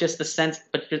also just the sense,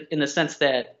 but in the sense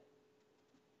that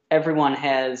everyone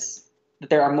has that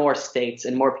there are more states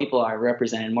and more people are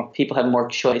represented, more people have more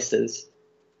choices.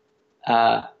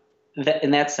 That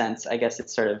in that sense, I guess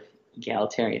it's sort of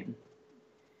egalitarian.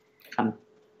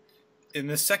 In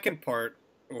the second part,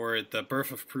 or the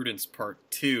Birth of Prudence Part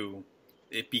 2,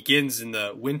 it begins in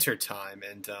the winter time,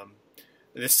 and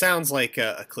this sounds like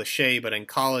a cliche, but in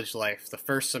college life, the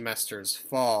first semester is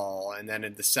fall, and then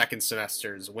in the second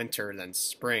semester is winter, and then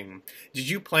spring. Did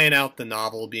you plan out the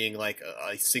novel being like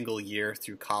a single year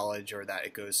through college, or that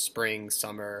it goes spring,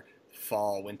 summer,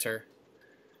 fall, winter?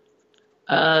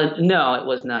 No, it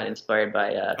was not inspired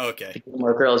by Okay. the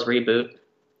Gilmore Girls reboot.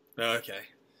 Okay.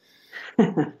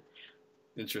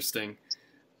 Interesting.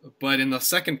 But in the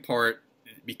second part,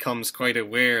 it becomes quite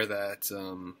aware that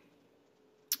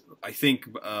I think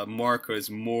Mark is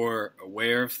more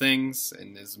aware of things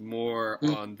and is more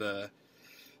on the,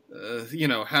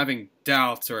 having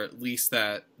doubts, or at least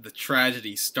that the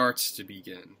tragedy starts to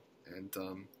begin.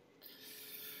 And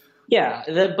yeah,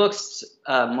 the book's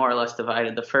more or less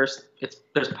divided.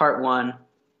 There's part 1,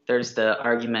 there's the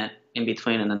argument in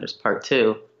between, and then there's part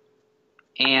 2.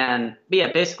 But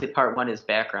yeah, basically part 1 is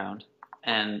background,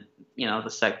 and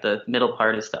the middle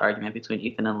part is the argument between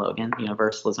Ethan and Logan,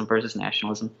 universalism versus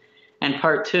nationalism, and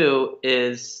part 2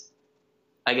 is,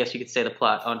 I guess you could say, the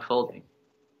plot unfolding.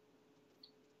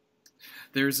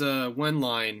 There's one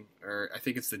line, or I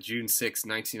think it's the June 6,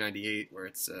 1998, where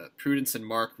it's Prudence and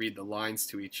Mark read the lines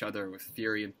to each other with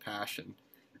fury and passion,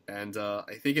 and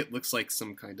I think it looks like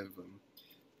some kind of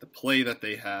the play that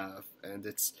they have, and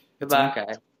it's The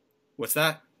Bacchae. What's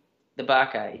that? The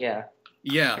Bacchae, yeah.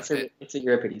 Yeah. It's a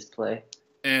Euripides play.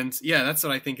 And yeah, that's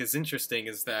what I think is interesting,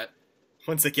 is that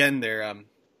once again they're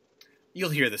you'll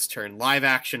hear this term, live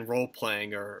action role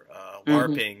playing, or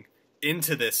LARPing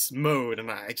into this mode,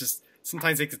 and I just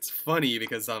sometimes think it's funny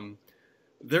because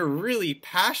they're really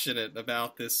passionate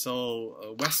about this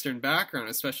whole Western background,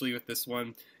 especially with this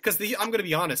one. Because I'm going to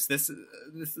be honest, this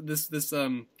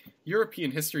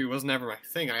European history was never my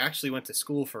thing. I actually went to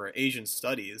school for Asian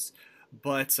studies,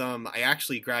 but I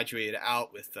actually graduated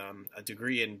out with a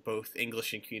degree in both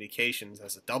English and communications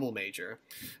as a double major.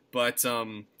 But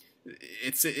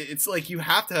it's like you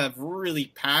have to have really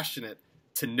passionate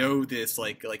to know this,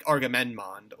 like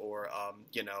Agamemnon, or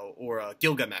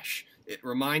Gilgamesh. It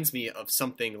reminds me of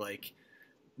something like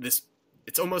this.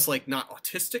 It's almost like not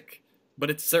autistic, but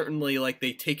it's certainly like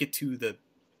they take it to the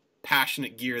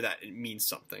passionate gear that it means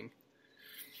something.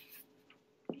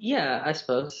 Yeah, I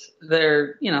suppose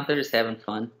they're just having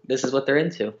fun. This is what they're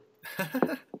into.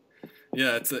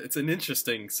 Yeah, it's an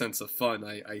interesting sense of fun.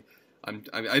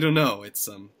 I don't know. It's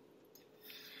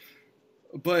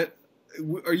But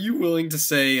are you willing to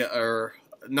say, or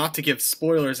not to give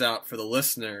spoilers out for the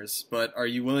listeners, but are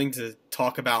you willing to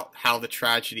talk about how the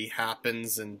tragedy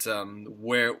happens, and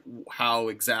how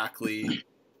exactly,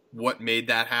 what made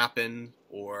that happen,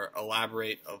 or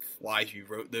elaborate of why you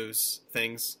wrote those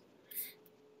things?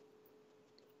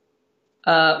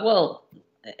 Well,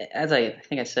 as I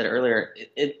think I said earlier,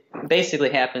 it basically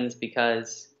happens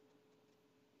because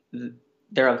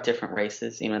they're of different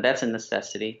races. That's a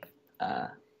necessity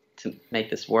to make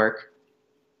this work.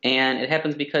 And it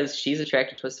happens because she's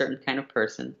attracted to a certain kind of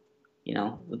person,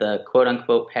 the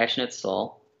quote-unquote passionate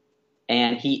soul.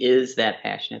 And he is that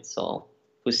passionate soul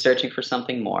who's searching for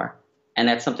something more. And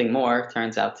that something more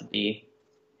turns out to be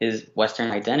his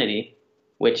Western identity,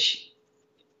 which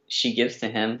she gives to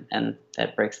him, and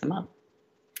that breaks them up.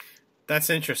 That's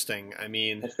interesting. I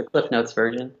mean, that's the Cliff Notes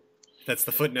version. That's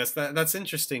the footnotes. That's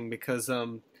interesting because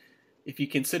if you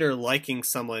consider liking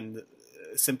someone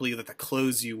simply that the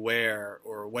clothes you wear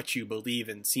or what you believe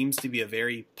in seems to be a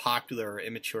very popular or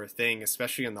immature thing,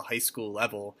 especially on the high school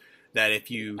level, that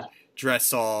if you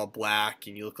dress all black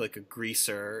and you look like a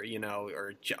greaser,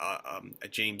 or a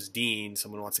James Dean,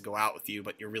 someone wants to go out with you,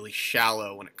 but you're really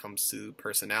shallow when it comes to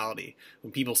personality.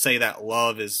 When people say that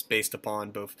love is based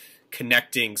upon both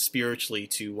connecting spiritually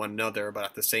to one another, but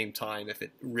at the same time, if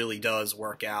it really does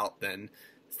work out, then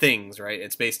things, right?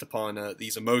 It's based upon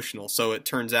these emotional. So it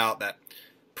turns out that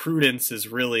Prudence is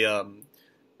really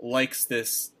likes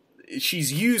this.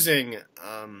 She's using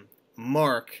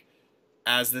Mark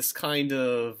as this kind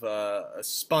of a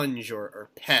sponge or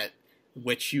pet,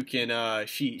 which you can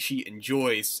she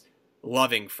enjoys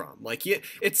loving from. Like,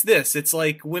 it's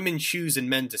like women choose and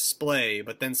men display,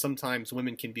 but then sometimes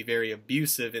women can be very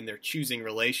abusive in their choosing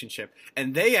relationship,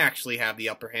 and they actually have the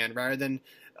upper hand rather than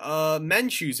men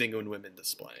choosing and women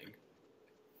displaying.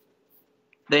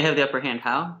 They have the upper hand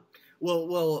how?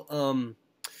 Well,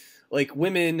 like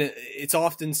women, it's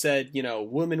often said,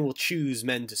 women will choose,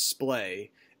 men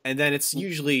display. And then it's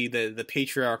usually the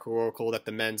patriarchal oracle that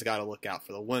the men's got to look out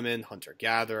for the women, hunter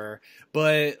gatherer.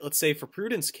 But let's say for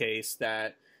Prudence case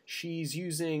that she's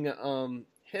using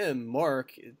him,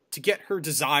 Mark, to get her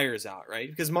desires out, right?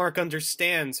 Because Mark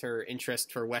understands her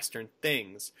interest for Western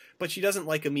things, but she doesn't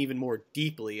like him even more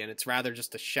deeply, and it's rather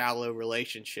just a shallow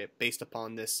relationship based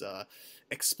upon this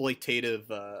exploitative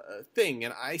thing.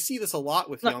 And I see this a lot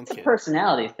with young it's kids. a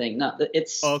personality thing. No,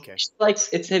 it's okay.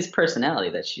 It's his personality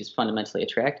that she's fundamentally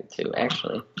attracted to,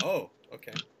 actually. Oh,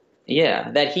 okay.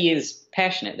 Yeah, that he is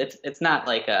passionate. It's not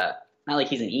like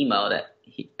he's an emo that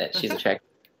she's attracted.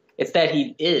 It's that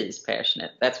he is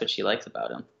passionate. That's what she likes about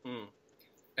him. Mm.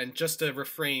 And just to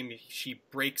reframe, she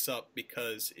breaks up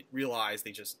because it realized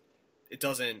they just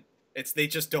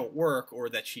don't work, or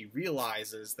that she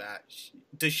realizes that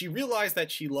does she realize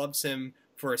that she loves him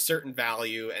for a certain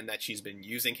value and that she's been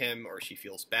using him, or she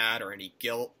feels bad or any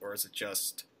guilt, or is it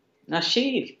just? Now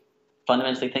she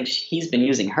fundamentally thinks he's been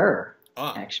using her,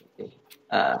 actually,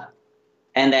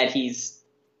 and that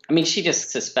she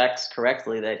just suspects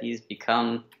correctly that he's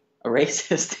become a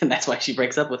racist, and that's why she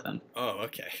breaks up with him. Oh,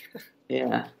 okay.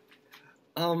 Yeah.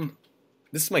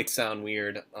 This might sound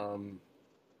weird.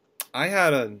 I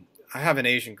have an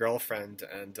Asian girlfriend,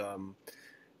 and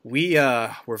we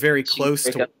were very close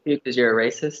to. Because you're a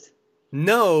racist?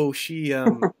 No, she.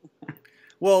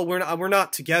 Well, we're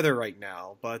not together right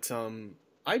now, but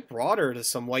I brought her to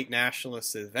some white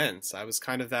nationalist events. I was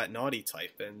kind of that naughty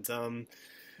type, and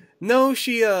no,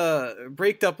 she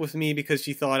braked up with me because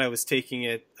she thought I was taking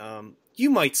it. You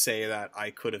might say that I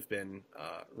could have been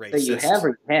racist. That you have or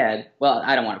you had? Well,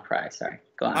 I don't want to pry. Sorry.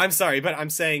 Go on. I'm sorry, but I'm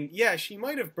saying, yeah, she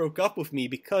might have broke up with me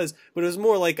but it was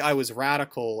more like I was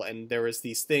radical and there was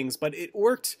these things, but it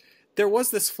worked. There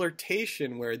was this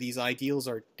flirtation where these ideals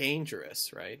are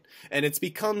dangerous, right? And it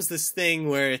becomes this thing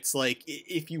where it's like,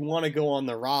 if you want to go on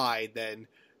the ride, then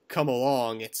come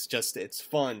along. It's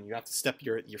fun. You have to step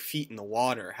your feet in the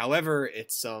water. However,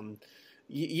 it's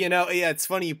it's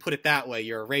funny you put it that way.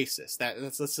 You're a racist.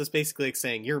 That's just basically like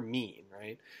saying you're mean,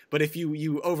 right? But if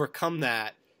you overcome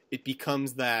that, it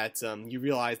becomes that you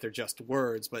realize they're just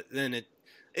words. But then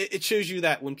it shows you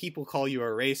that when people call you a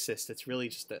racist, it's really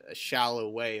just a shallow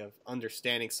way of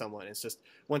understanding someone. It's just,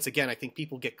 once again, I think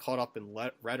people get caught up in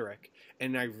rhetoric,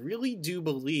 and I really do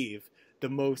believe the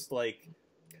most like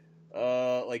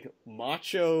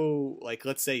macho, like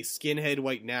let's say skinhead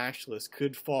white nationalist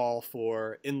could fall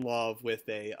in love with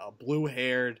a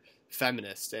blue-haired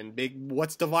feminist, and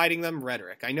what's dividing them?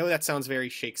 Rhetoric. I know that sounds very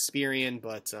Shakespearean,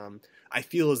 but I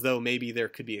feel as though maybe there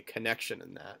could be a connection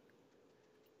in that.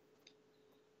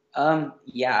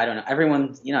 Yeah, I don't know.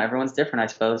 Everyone's different, I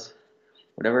suppose.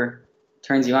 Whatever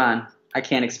turns you on. I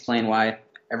can't explain why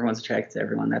everyone's attracted to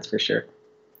everyone, that's for sure.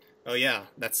 Oh yeah,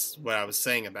 that's what I was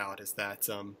saying about, is that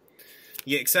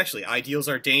yeah, exactly. Ideals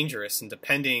are dangerous, and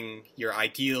depending, your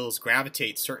ideals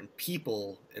gravitate certain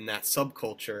people in that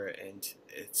subculture, and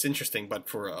it's interesting. But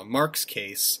for Mark's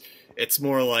case, it's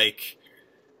more like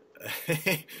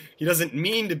he doesn't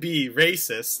mean to be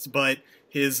racist, but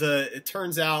his it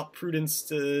turns out Prudence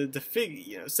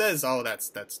says, "Oh,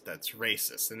 that's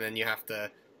racist," and then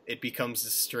it becomes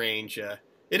this strange.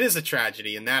 It is a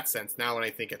tragedy in that sense. Now, what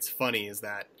I think it's funny is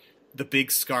that the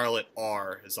big scarlet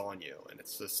R is on you, and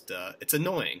it's just it's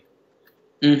annoying.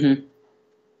 Mm-hmm.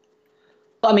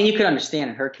 Well, I mean, you could understand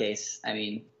in her case. I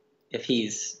mean, if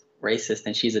he's racist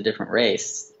and she's a different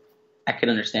race, I could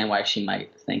understand why she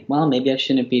might think, well, maybe I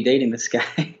shouldn't be dating this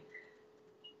guy.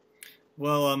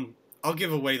 Well, I'll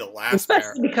give away the last.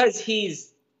 Especially because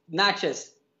he's not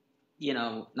just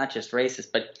racist,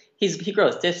 but he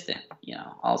grows distant,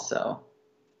 also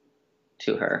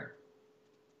to her.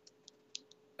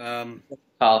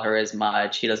 Call her as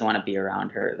much. He doesn't want to be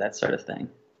around her, that sort of thing.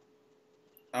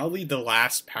 I'll read the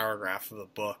last paragraph of the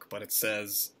book, but it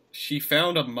says, she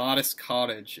found a modest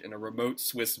cottage in a remote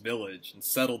Swiss village and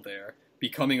settled there,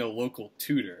 becoming a local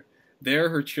tutor. There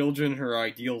her children and her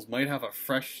ideals might have a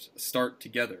fresh start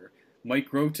together, might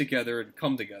grow together and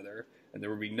come together, and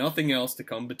there would be nothing else to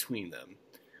come between them.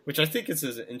 Which I think is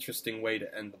an interesting way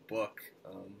to end the book.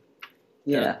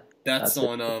 That's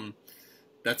on...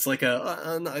 That's like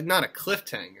not a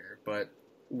cliffhanger, but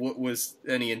what was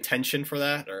any intention for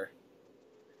that, or?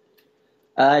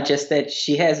 Just that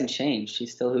she hasn't changed.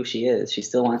 She's still who she is. She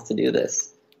still wants to do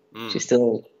this. She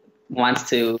still wants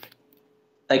to,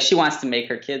 she wants to make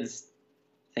her kids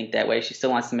think that way. She still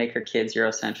wants to make her kids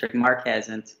Eurocentric. Mark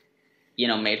hasn't,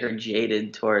 made her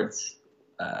jaded towards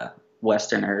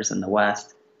Westerners in the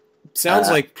West. Sounds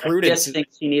like Prudence. I just think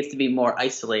she needs to be more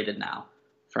isolated now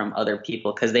from other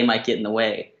people because they might get in the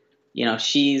way.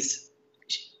 She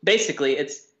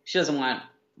doesn't want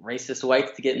racist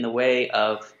whites to get in the way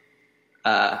of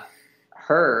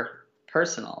her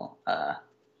personal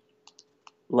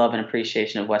love and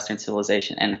appreciation of Western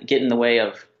civilization, and get in the way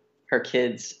of her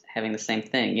kids having the same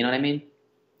thing. You know what I mean?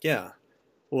 Yeah.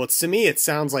 Well, to me, it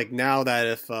sounds like now that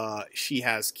if she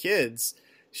has kids,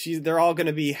 they're all going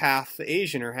to be half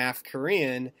Asian or half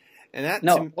Korean, and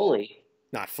that fully.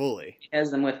 Not fully. She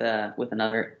has them with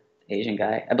another Asian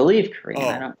guy, I believe Korean.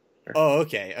 I don't. Oh,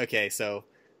 okay. So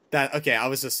I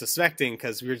was just suspecting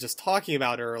because we were just talking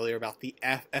about earlier about the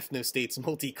ethno-state's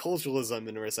multiculturalism,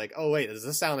 and we're just like, oh wait, does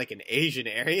this sound like an Asian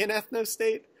Aryan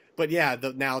ethno-state? But yeah,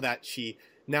 now that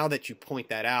you point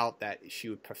that out, that she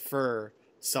would prefer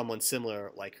someone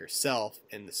similar like herself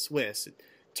in the Swiss, it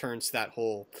turns to that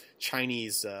whole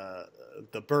Chinese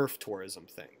the birth tourism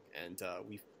thing, and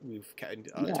we've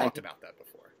talked about that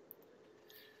before.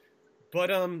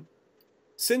 But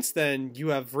since then, you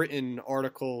have written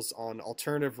articles on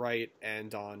Alternative Right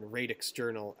and on Radix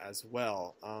Journal as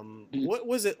well. What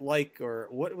was it like, or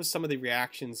what was some of the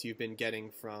reactions you've been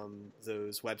getting from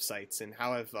those websites, and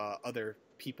how have other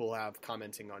people have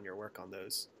commenting on your work on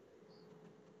those?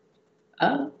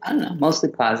 I don't know. Mostly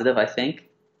positive, I think.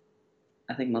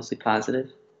 Mostly positive.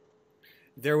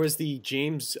 There was the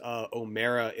James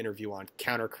O'Mara interview on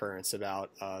Countercurrents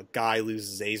about guy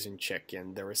loses Asian chick,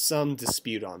 and there was some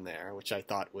dispute on there, which I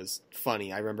thought was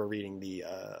funny. I remember reading the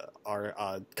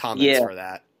comments for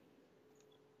that.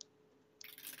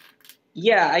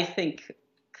 Yeah, I think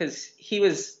because he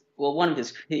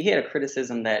had a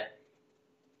criticism that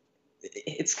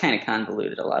it's kind of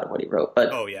convoluted, a lot of what he wrote.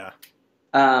 But oh yeah,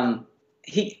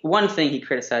 one thing he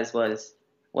criticized was,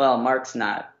 well, Mark's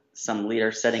not some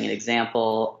leader setting an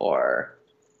example, or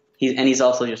he's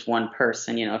also just one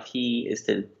person. You know, if he is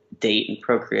to date and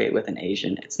procreate with an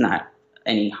Asian, it's not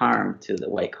any harm to the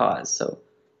white cause. So,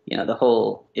 you know, the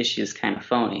whole issue is kind of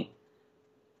phony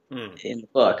in the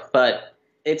book. But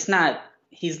it's not.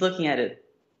 He's looking at it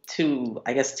too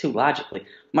logically.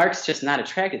 Mark's just not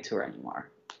attracted to her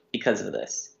anymore because of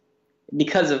this.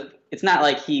 It's not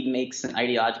like he makes an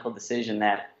ideological decision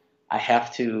that I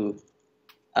have to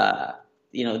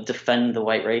defend the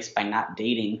white race by not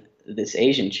dating this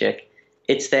Asian chick.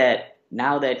 It's that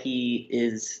now that he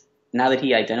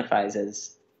identifies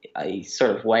as a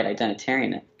sort of white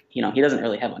identitarian, you know, he doesn't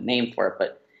really have a name for it,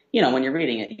 but you know, when you're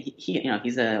reading it,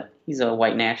 he's a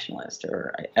white nationalist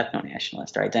or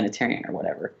ethno-nationalist or identitarian or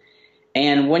whatever.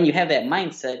 And when you have that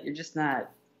mindset, you're just not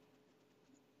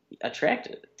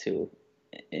attracted to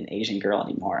an Asian girl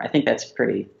anymore. I think that's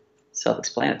pretty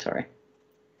self-explanatory.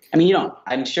 I mean,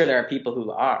 I'm sure there are people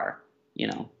who are, you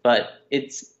know, but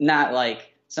it's not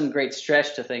like some great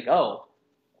stretch to think, oh,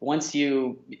 once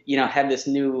you have this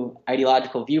new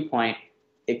ideological viewpoint,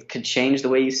 it could change the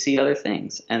way you see other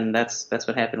things. And that's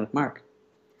what happened with Mark.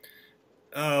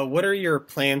 What are your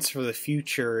plans for the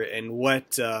future, and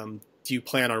what do you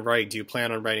plan on writing? Do you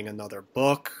plan on writing another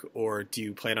book, or do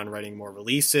you plan on writing more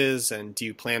releases, and do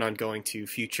you plan on going to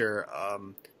future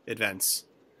events?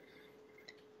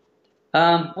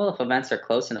 Well, if events are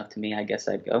close enough to me, I guess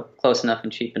I'd go. Close enough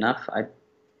and cheap enough, I'd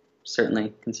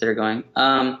certainly consider going.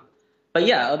 But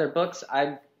yeah, other books.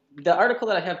 The article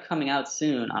that I have coming out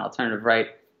soon on Alternative Right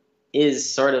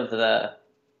is sort of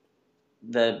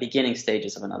the beginning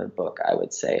stages of another book, I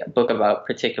would say. A book about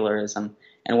particularism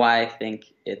and why I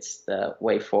think it's the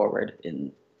way forward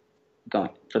in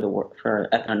going for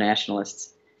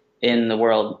ethno-nationalists in the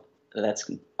world that's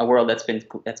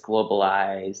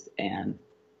globalized and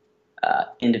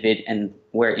and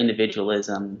where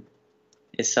individualism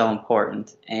is so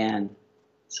important. And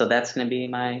so that's going to be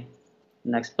my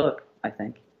next book, I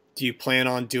think. Do you plan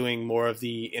on doing more of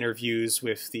the interviews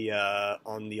with the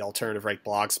on the Alternative Right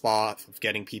blog spot, of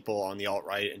getting people on the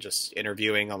alt-right and just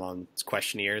interviewing them on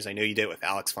questionnaires? I know you did it with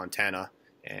Alex Fontana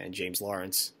and James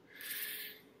Lawrence.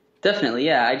 Definitely,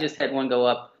 yeah. I just had one go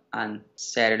up on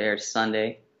Saturday or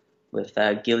Sunday with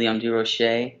Guillaume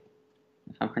Durocher,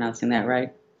 if I'm pronouncing that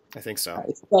right. I think so.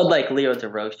 It's spelled like Leo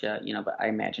DeRocha, but I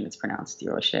imagine it's pronounced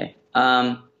DeRoche.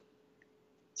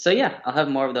 So yeah, I'll have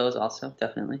more of those also,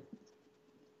 definitely.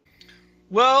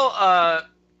 Well,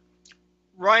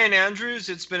 Ryan Andrews,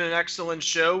 it's been an excellent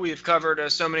show. We've covered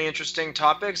so many interesting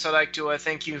topics. I'd like to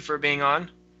thank you for being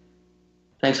on.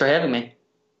 Thanks for having me.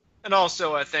 And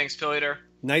also, thanks, Pilleater.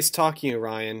 Nice talking to you,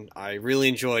 Ryan. I really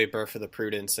enjoy Birth of the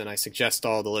Prudence, and I suggest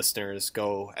all the listeners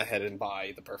go ahead and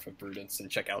buy The Birth of Prudence and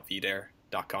check out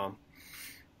Vdare.com.